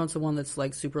 Now we're on to one that's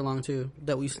like super long too,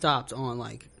 that we stopped on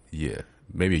like. Yeah,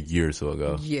 maybe a year or so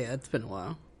ago. Yeah, it's been a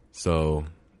while. So,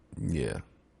 yeah.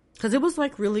 Because it was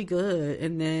like really good,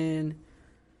 and then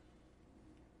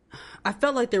I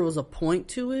felt like there was a point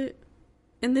to it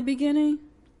in the beginning.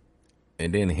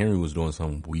 And then Henry was doing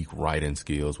some weak writing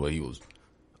skills where he was,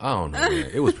 I don't know, man.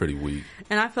 It was pretty weak.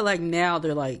 And I feel like now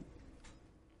they're like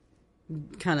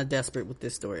kind of desperate with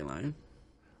this storyline.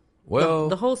 Well,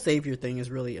 the whole savior thing is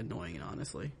really annoying,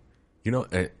 honestly. You know,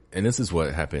 and this is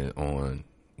what happened on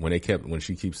when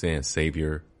she keeps saying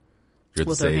savior, you're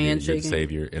the savior, you're the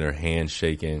savior, and her hand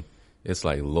shaking. It's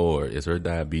like, Lord, is her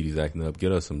diabetes acting up?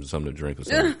 Get us something to drink or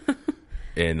something.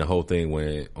 And the whole thing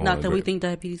went on. Not that we think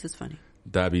diabetes is funny.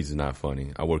 Diabetes is not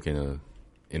funny. I work in a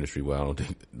industry where I don't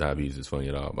think diabetes is funny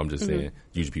at all. I'm just saying,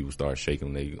 usually people start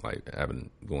shaking when they like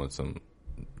going some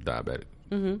diabetic.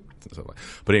 Mm-hmm. Stuff like.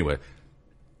 But anyway,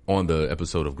 on the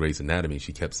episode of Grey's Anatomy,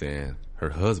 she kept saying her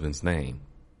husband's name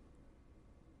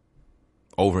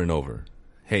over and over.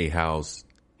 Hey, how's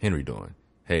Henry doing?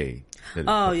 Hey.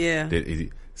 Yeah.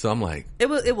 So I'm like,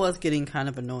 it was getting kind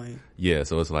of annoying. Yeah,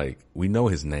 so it's like we know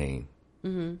his name.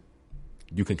 Mm-hmm.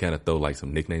 You can kind of throw like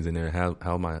some nicknames in there.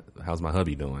 How's my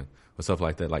hubby doing? Or stuff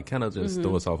like that. Like kind of just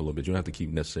throw us off a little bit. You don't have to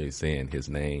keep necessarily saying his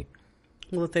name.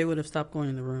 Well, if they would have stopped going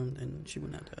in the room, then she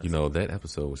wouldn't have to. You know, that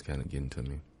episode was kind of getting to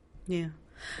me. Yeah.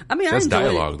 I mean, that's I enjoyed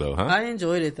dialogue, though, huh? I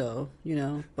enjoyed it, though,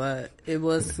 but it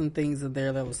was some things in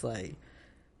there that was like,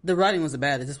 the writing wasn't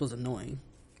bad, it just was annoying.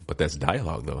 But that's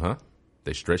dialogue, though, huh?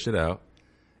 They stretched it out,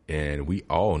 and we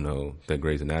all know that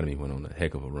Grey's Anatomy went on a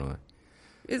heck of a run.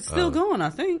 It's still going, I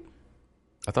think.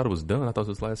 I thought it was done. I thought it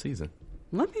was last season.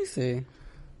 Let me see.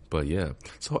 But yeah,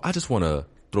 so I just want to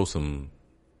throw some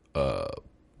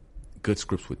good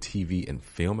scripts with TV and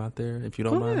film out there, if you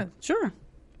don't mind. Yeah, sure.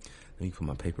 Let me put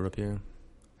my paper up here.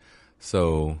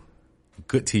 So,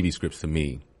 good TV scripts to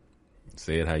me.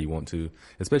 Say it how you want to,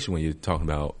 especially when you're talking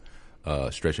about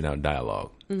stretching out dialogue.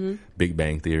 Mm-hmm. Big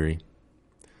Bang Theory.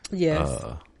 Yes.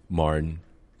 Martin.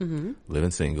 Mm-hmm.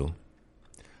 Living Single.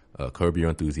 Curb Your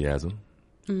Enthusiasm.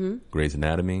 Mm-hmm. Grey's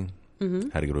Anatomy. Mm-hmm.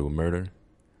 How to Get Away with Murder.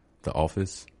 The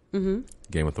Office. Mm-hmm.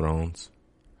 Game of Thrones.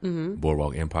 Mm-hmm.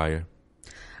 Boardwalk Empire.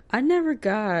 I never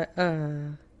got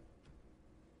to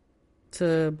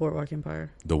Boardwalk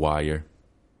Empire. The Wire.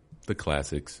 The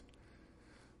classics.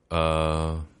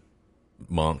 Monk.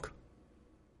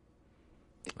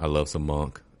 I love some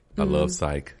Monk. I love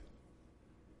Psych.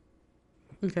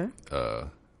 Okay.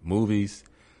 Movies.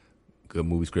 Good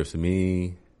movie scripts to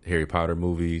me. Harry Potter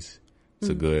movies. It's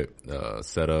a good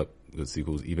setup. Good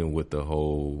sequels. Even with the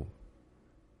whole,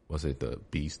 what's it, the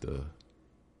Beast?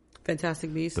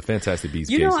 Fantastic Beast. The Fantastic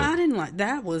Beast. You know, I didn't like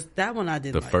that. That one I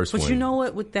didn't like. The first one. But you know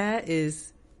what? With that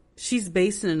is, she's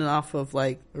basing it off of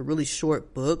like a really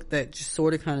short book that just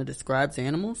sort of kind of describes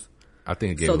animals. I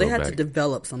think it gave so a they little had to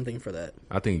develop something for that.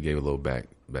 I think it gave a little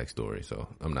backstory, so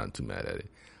I'm not too mad at it.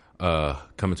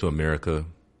 Coming to America,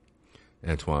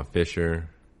 Antoine Fisher,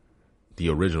 the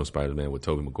original Spider-Man with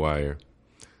Tobey Maguire,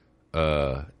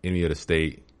 Enemy of the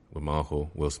State with my uncle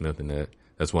Will Smith in that.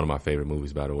 That's one of my favorite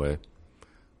movies, by the way.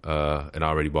 And I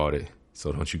already bought it,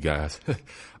 so don't you guys.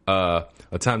 A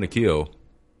Time to Kill.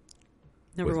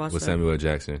 Never watched with that. Samuel L.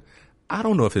 Jackson. I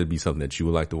don't know if it'd be something that you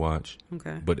would like to watch.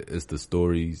 Okay. But it's the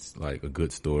stories, like a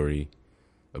good story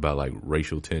about like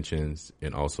racial tensions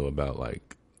and also about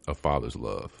like a father's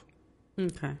love.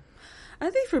 Okay. I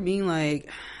think for me, like,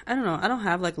 I don't know. I don't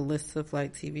have like a list of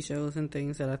like TV shows and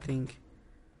things that I think,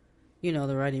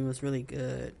 the writing was really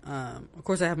good. Of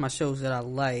course, I have my shows that I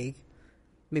like.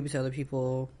 Maybe to other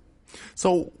people.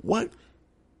 So what's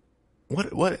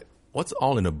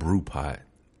all in a brew pot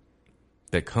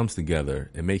that comes together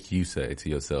and make you say to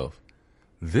yourself,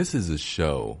 this is a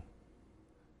show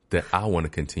that I want to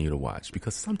continue to watch?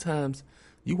 Because sometimes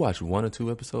you watch 1 or 2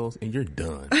 episodes and you're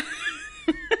done.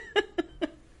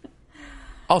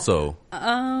 Also,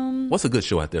 what's a good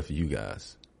show out there for you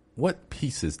guys? What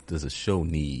pieces does a show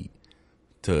need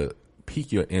to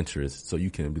pique your interest so you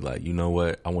can be like, you know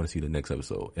what, I want to see the next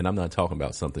episode? And I'm not talking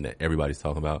about something that everybody's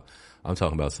talking about. I'm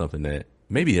talking about something that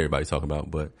maybe everybody's talking about,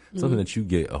 but something that you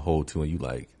get a hold to and you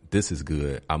like, this is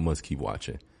good, I must keep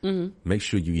watching. Make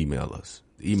sure you email us.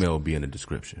 The email will be in the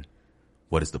description.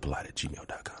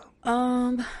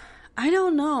 whatistheplot@gmail.com. I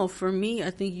don't know. For me,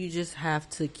 I think you just have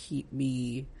to keep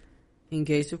me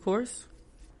engaged, of course.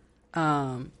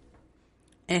 It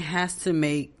has to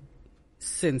make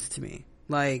sense to me.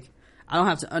 Like, I don't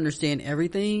have to understand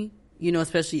everything,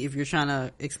 especially if you're trying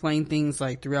to explain things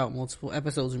like throughout multiple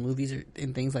episodes or movies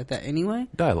and things like that anyway.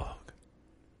 Dialogue.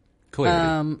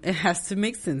 Clarity. It has to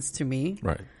make sense to me.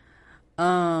 Right.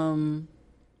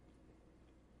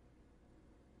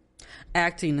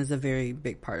 Acting is a very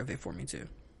big part of it for me too.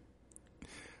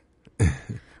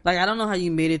 Like, I don't know how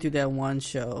you made it through that one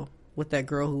show with that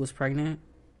girl who was pregnant.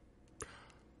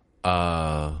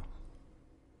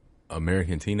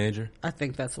 American Teenager? I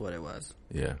think that's what it was.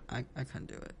 Yeah. I couldn't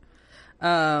do it.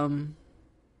 I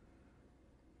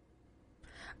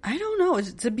don't know.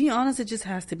 To be honest, it just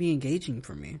has to be engaging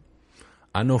for me.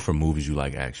 I know for movies you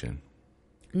like action.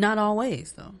 Not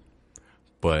always, though.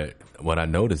 But what I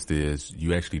noticed is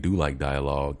you actually do like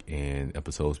dialogue in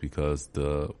episodes because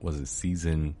what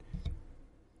season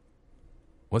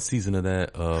of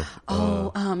that?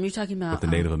 You're talking about with the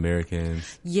Native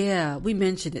Americans. Yeah, we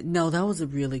mentioned it. No, that was a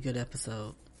really good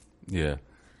episode. Yeah.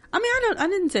 I mean, I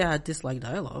didn't say I dislike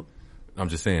dialogue. I'm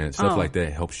just saying stuff like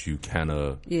that helps you kind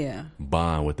of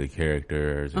bond with the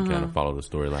characters and kind of follow the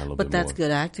storyline a little bit more. But that's good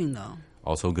acting, though.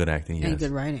 Also good acting, yes. And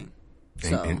good writing.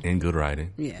 And good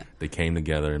writing. Yeah. They came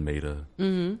together and made a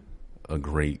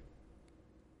great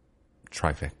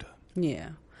trifecta. Yeah.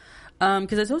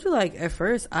 Because I told you, like, at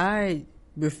first I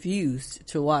refused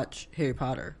to watch Harry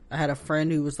Potter. I had a friend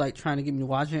who was like trying to get me to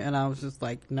watch it, and I was just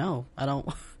like, no, I don't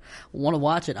want to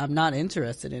watch it. I'm not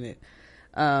interested in it.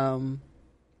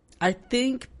 I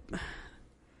think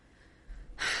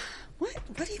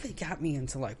what even got me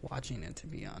into like watching it, to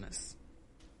be honest?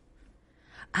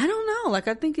 I don't know. Like,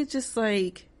 I think it's just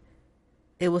like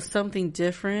it was something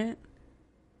different,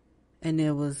 and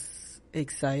it was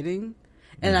exciting.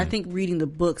 And I think reading the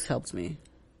books helps me.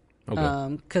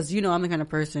 Okay. Because, you know, I'm the kind of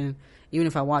person, even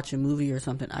if I watch a movie or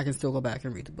something, I can still go back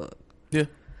and read the book. Yeah.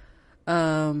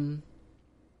 I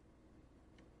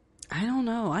don't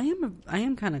know. I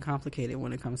am kind of complicated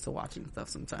when it comes to watching stuff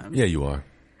sometimes. Yeah, you are.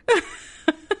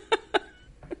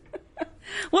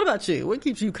 What about you? What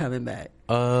keeps you coming back?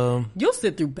 You'll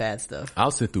sit through bad stuff.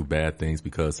 I'll sit through bad things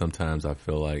because sometimes I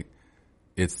feel like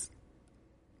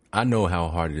I know how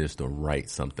hard it is to write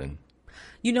something.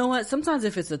 You know what? Sometimes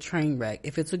if it's a train wreck,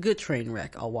 if it's a good train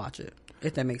wreck, I'll watch it.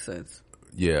 If that makes sense.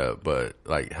 Yeah, but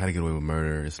like How to Get Away with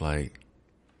Murder, it's like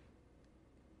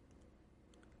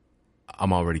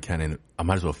I'm already I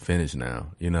might as well finish now,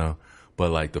 you know?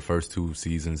 But like the first 2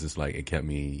 seasons, it's like it kept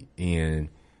me in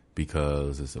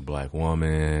because it's a black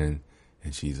woman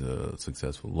and she's a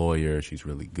successful lawyer. She's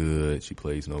really good. She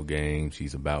plays no games.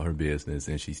 She's about her business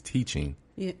and she's teaching.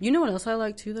 Yeah. You know what else I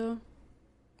like too, though?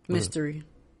 Mystery.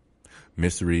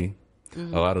 Mystery.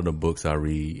 Mm-hmm. A lot of the books I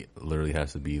read literally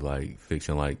has to be like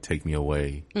fiction, like Take Me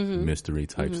Away, mystery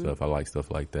type stuff. I like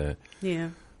stuff like that. Yeah.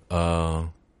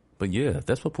 But yeah,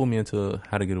 that's what pulled me into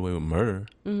How to Get Away with Murder.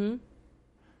 Mm-hmm.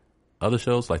 Other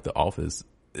shows like The Office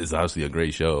is obviously a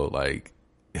great show. Like,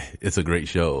 it's a great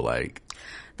show. Like,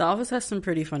 The Office has some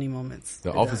pretty funny moments.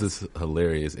 The Office is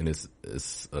hilarious, and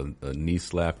it's a knee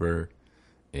slapper.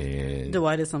 And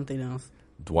Dwight is something else.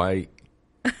 Dwight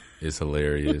is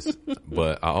hilarious,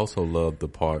 but I also love the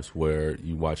parts where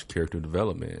you watch character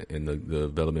development and the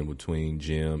development between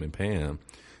Jim and Pam,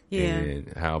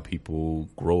 and how people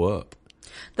grow up.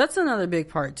 That's another big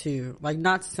part too. Like,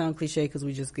 not to sound cliche because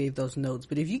we just gave those notes,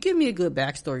 but if you give me a good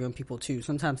backstory on people too,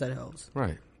 sometimes that helps.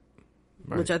 Right.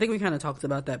 Which I think we kind of talked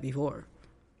about that before.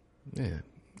 Yeah.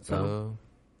 So,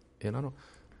 and I don't.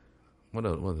 What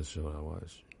other show did I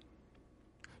watch?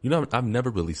 You know, I've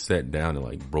never really sat down and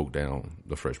like broke down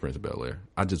The Fresh Prince of Bel-Air.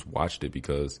 I just watched it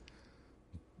because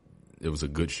it was a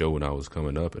good show when I was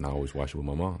coming up, and I always watched it with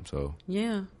my mom. So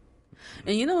yeah.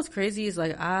 And you know what's crazy is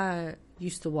like I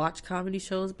used to watch comedy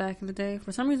shows back in the day.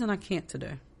 For some reason, I can't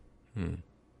today.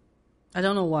 I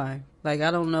don't know why. Like,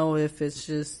 I don't know if it's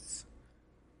just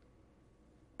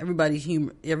everybody's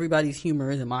humor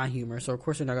isn't my humor, so of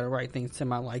course they're not gonna write things to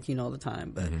my liking all the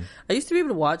time. But I used to be able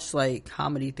to watch like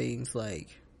comedy things like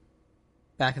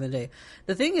back in the day.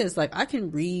 The thing is, like, I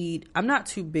can read. I'm not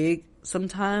too big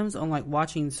sometimes on like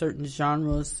watching certain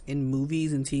genres in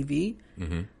movies and TV,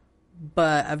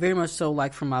 but I very much so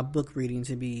like for my book reading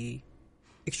to be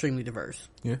extremely diverse.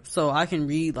 Yeah. So I can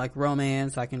read like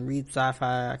romance, I can read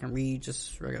sci-fi, I can read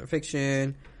just regular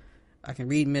fiction, I can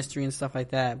read mystery and stuff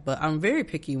like that. But I'm very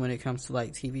picky when it comes to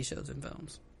like TV shows and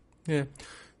films. Yeah,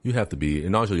 you have to be,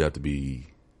 and also you have to be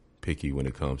picky when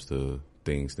it comes to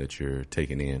things that you're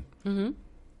taking in.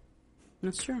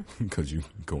 That's true. Because you're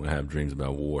going to have dreams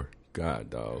about war.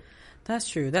 God, dog. That's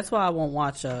true. That's why I won't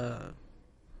watch some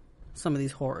of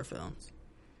these horror films.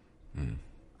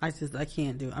 I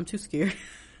can't do it. I'm too scared.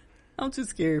 I'm too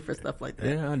scared for stuff like that.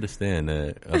 Yeah, I understand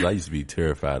that. I used to be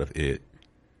terrified of It,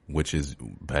 which is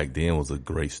back then was a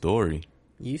great story.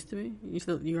 You used to be?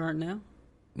 You aren't now?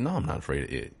 No, I'm not afraid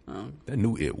of It. That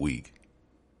new It weak.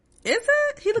 Is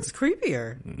it? He looks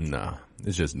creepier. Nah,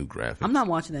 it's just new graphics. I'm not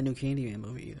watching that new Candyman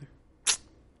movie either.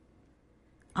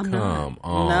 Come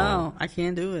on. No, I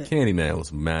can't do it. Candyman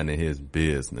was minding his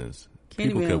business.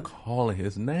 People kept calling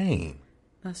his name.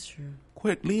 That's true.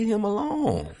 Quick, leave him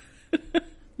alone.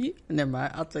 Never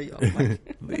mind. I'll tell you all.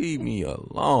 Leave me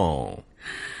alone.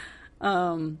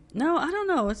 No, I don't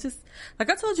know. It's just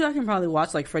like I told you, I can probably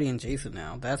watch like Freddy and Jason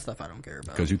now. That stuff I don't care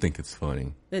about. Because you think it's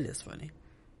funny. It is funny.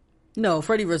 No,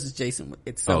 Freddy versus Jason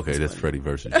itself. Okay, that's Freddy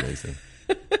versus Jason.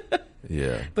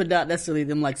 Yeah. But not necessarily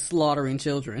them like slaughtering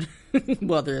children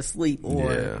while they're asleep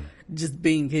or just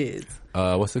being kids.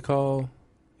 What's it called?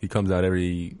 He comes out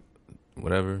every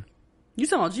whatever. You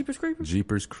talking about Jeepers Creepers?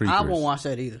 Jeepers Creepers. I won't watch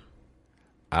that either.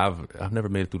 I've never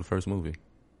made it through the first movie.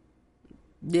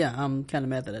 Yeah, I'm kind of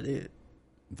mad that I did.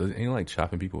 Ain't he like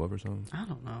chopping people up or something? I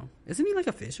don't know. Isn't he like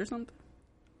a fish or something?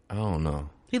 I don't know.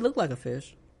 He looked like a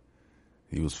fish.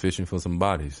 He was fishing for some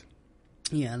bodies.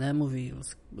 Yeah, that movie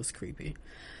was creepy.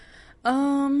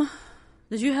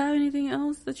 Did you have anything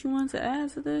else that you wanted to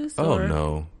add to this? Oh,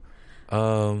 no.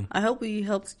 I hope we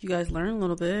helped you guys learn a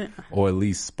little bit. Or at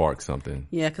least spark something.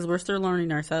 Yeah, because we're still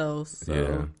learning ourselves. So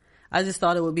yeah. I just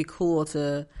thought it would be cool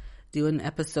to do an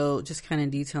episode just kind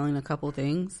of detailing a couple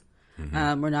things.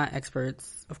 We're not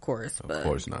experts, of course. Of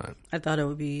course not. I thought it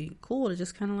would be cool to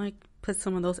just kind of like put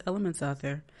some of those elements out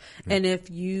there. And if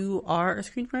you are a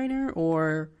screenwriter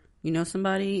or you know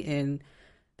somebody and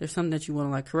there's something that you want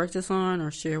to like correct us on or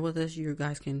share with us, you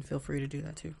guys can feel free to do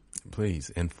that too.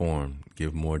 Please inform,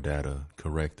 give more data,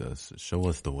 correct us, show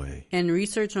us the way. And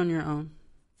research on your own.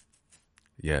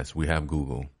 Yes, we have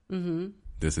Google. Mm-hmm.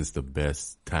 This is the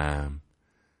best time.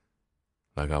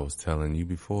 Like I was telling you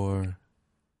before,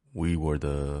 we were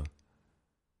the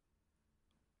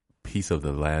piece of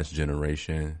the last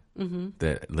generation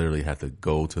that literally had to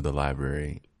go to the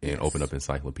library and open up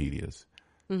encyclopedias.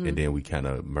 And then we kind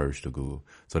of merged to Google.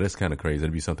 So that's kind of crazy.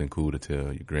 That'd be something cool to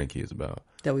tell your grandkids about.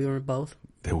 That we were both.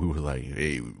 That we were like,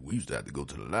 hey, we used to have to go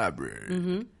to the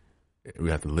library. We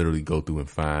have to literally go through and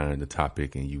find the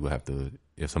topic, and you have to,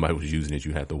 if somebody was using it,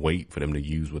 you have to wait for them to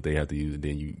use what they have to use, and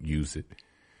then you use it.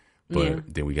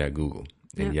 But then we got Google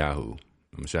and Yahoo.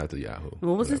 I'm shout out to Yahoo.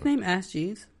 What was his name? Ask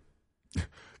Jeeves.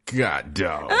 God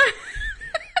dog.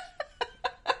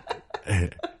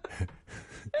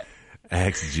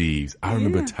 Ask Jeeves. I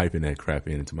remember typing that crap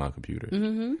into my computer.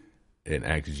 And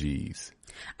Ask Jeeves.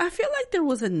 I feel like there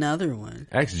was another one.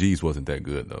 Ask Jeeves wasn't that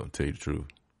good, though, to tell you the truth.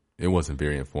 It wasn't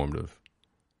very informative.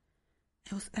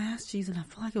 It was Ask Jeeves, and I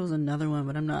feel like it was another one,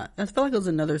 but I'm not. I feel like it was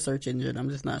another search engine. I'm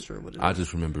just not sure what it is. I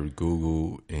just remember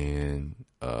Google and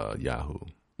Yahoo.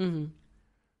 Okay.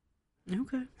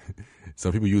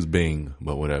 Some people use Bing,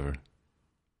 but whatever.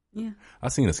 Yeah. I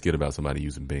seen a skit about somebody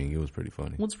using Bing. It was pretty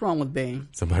funny. What's wrong with Bing?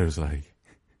 Somebody was like,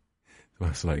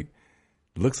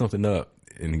 look something up.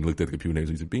 And he looked at the computer names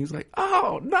using Bing. He was like,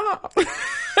 oh, no.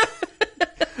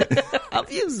 I've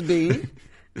used Bing.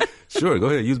 Sure, go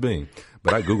ahead, use Bing.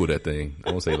 But I Googled that thing.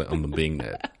 I won't say like, I'm the Bing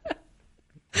that.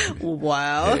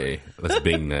 Wow. Hey, let's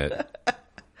Bing that.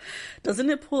 Doesn't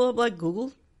it pull up like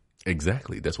Google?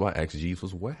 Exactly. That's why Ask Jeeves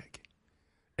was whack.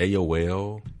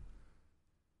 AOL.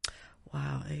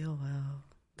 Wow, AOL.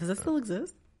 Does that still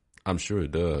exist? I'm sure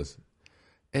it does.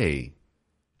 Hey,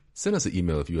 send us an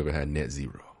email if you ever had net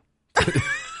zero.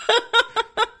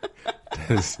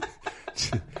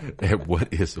 At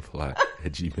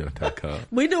whatissupply@gmail.com.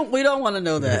 We don't want to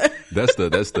know that. That's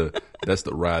the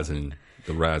rising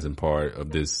part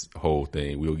of this whole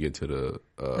thing. We'll get to the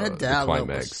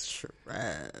climax. Was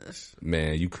trash.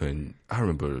 Man, you couldn't. I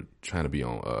remember trying to be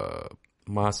on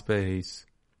MySpace,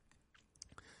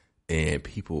 and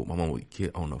my mom would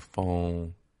get on the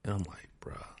phone, and I'm like,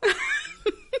 bruh,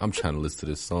 I'm trying to listen to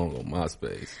this song on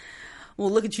MySpace. Well,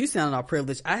 look at you sounding all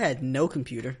privileged. I had no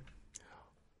computer.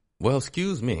 Well,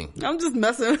 excuse me. I'm just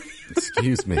messing with you.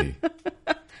 Excuse me.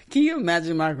 Can you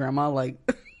imagine my grandma? Like,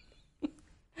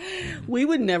 we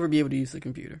would never be able to use the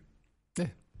computer. Yeah.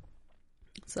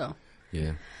 So.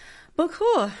 Yeah. But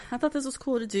cool. I thought this was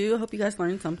cool to do. I hope you guys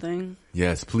learned something.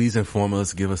 Yes. Please inform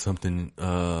us. Give us something,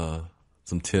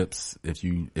 some tips. If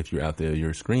you're out there, you're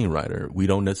a screenwriter. We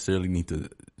don't necessarily need to.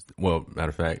 Well, matter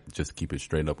of fact, just keep it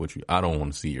straight up with you. I don't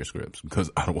want to see your scripts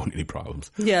because I don't want any problems.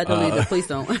 Yeah, I don't need that. Please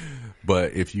don't.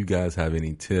 But if you guys have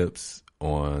any tips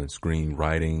on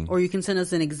screenwriting. Or you can send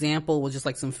us an example with just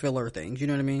like some filler things. You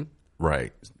know what I mean?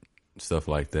 Right. Stuff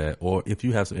like that. Or if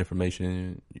you have some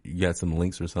information, you got some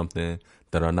links or something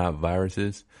that are not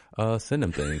viruses, send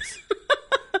them things.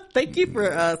 Thank you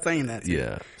for saying that.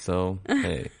 Yeah. So,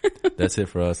 hey, that's it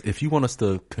for us. If you want us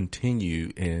to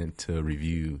continue and to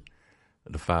review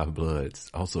The Five Bloods,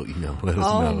 also email, let us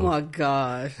know. Oh my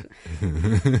gosh.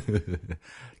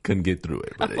 Couldn't get through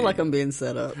it. I feel like I'm being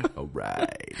set up. All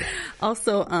right.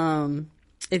 Also,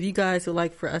 if you guys would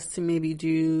like for us to maybe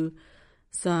do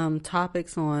some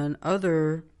topics on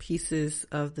other pieces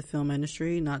of the film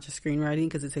industry, not just screenwriting,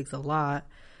 because it takes a lot,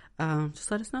 just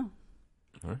let us know.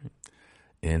 All right.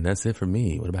 And that's it for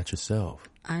me. What about yourself?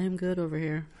 I am good over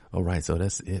here. All right. So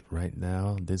that's it right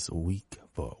now this week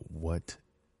for What's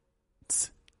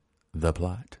the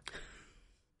Plot.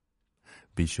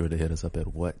 Be sure to hit us up at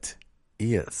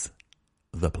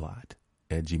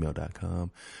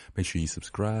whatistheplot@gmail.com. Make sure you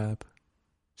subscribe,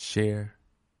 share,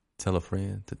 tell a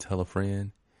friend to tell a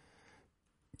friend.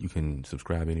 You can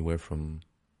subscribe anywhere from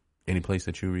any place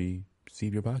that you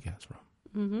receive your podcast from.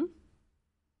 Mm-hmm.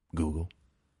 Google,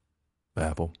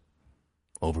 Apple,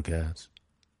 Overcast,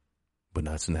 but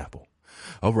not Snapple.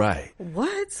 All right.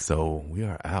 What? So we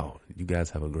are out. You guys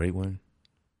have a great one.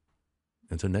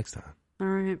 Until next time. All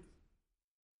right.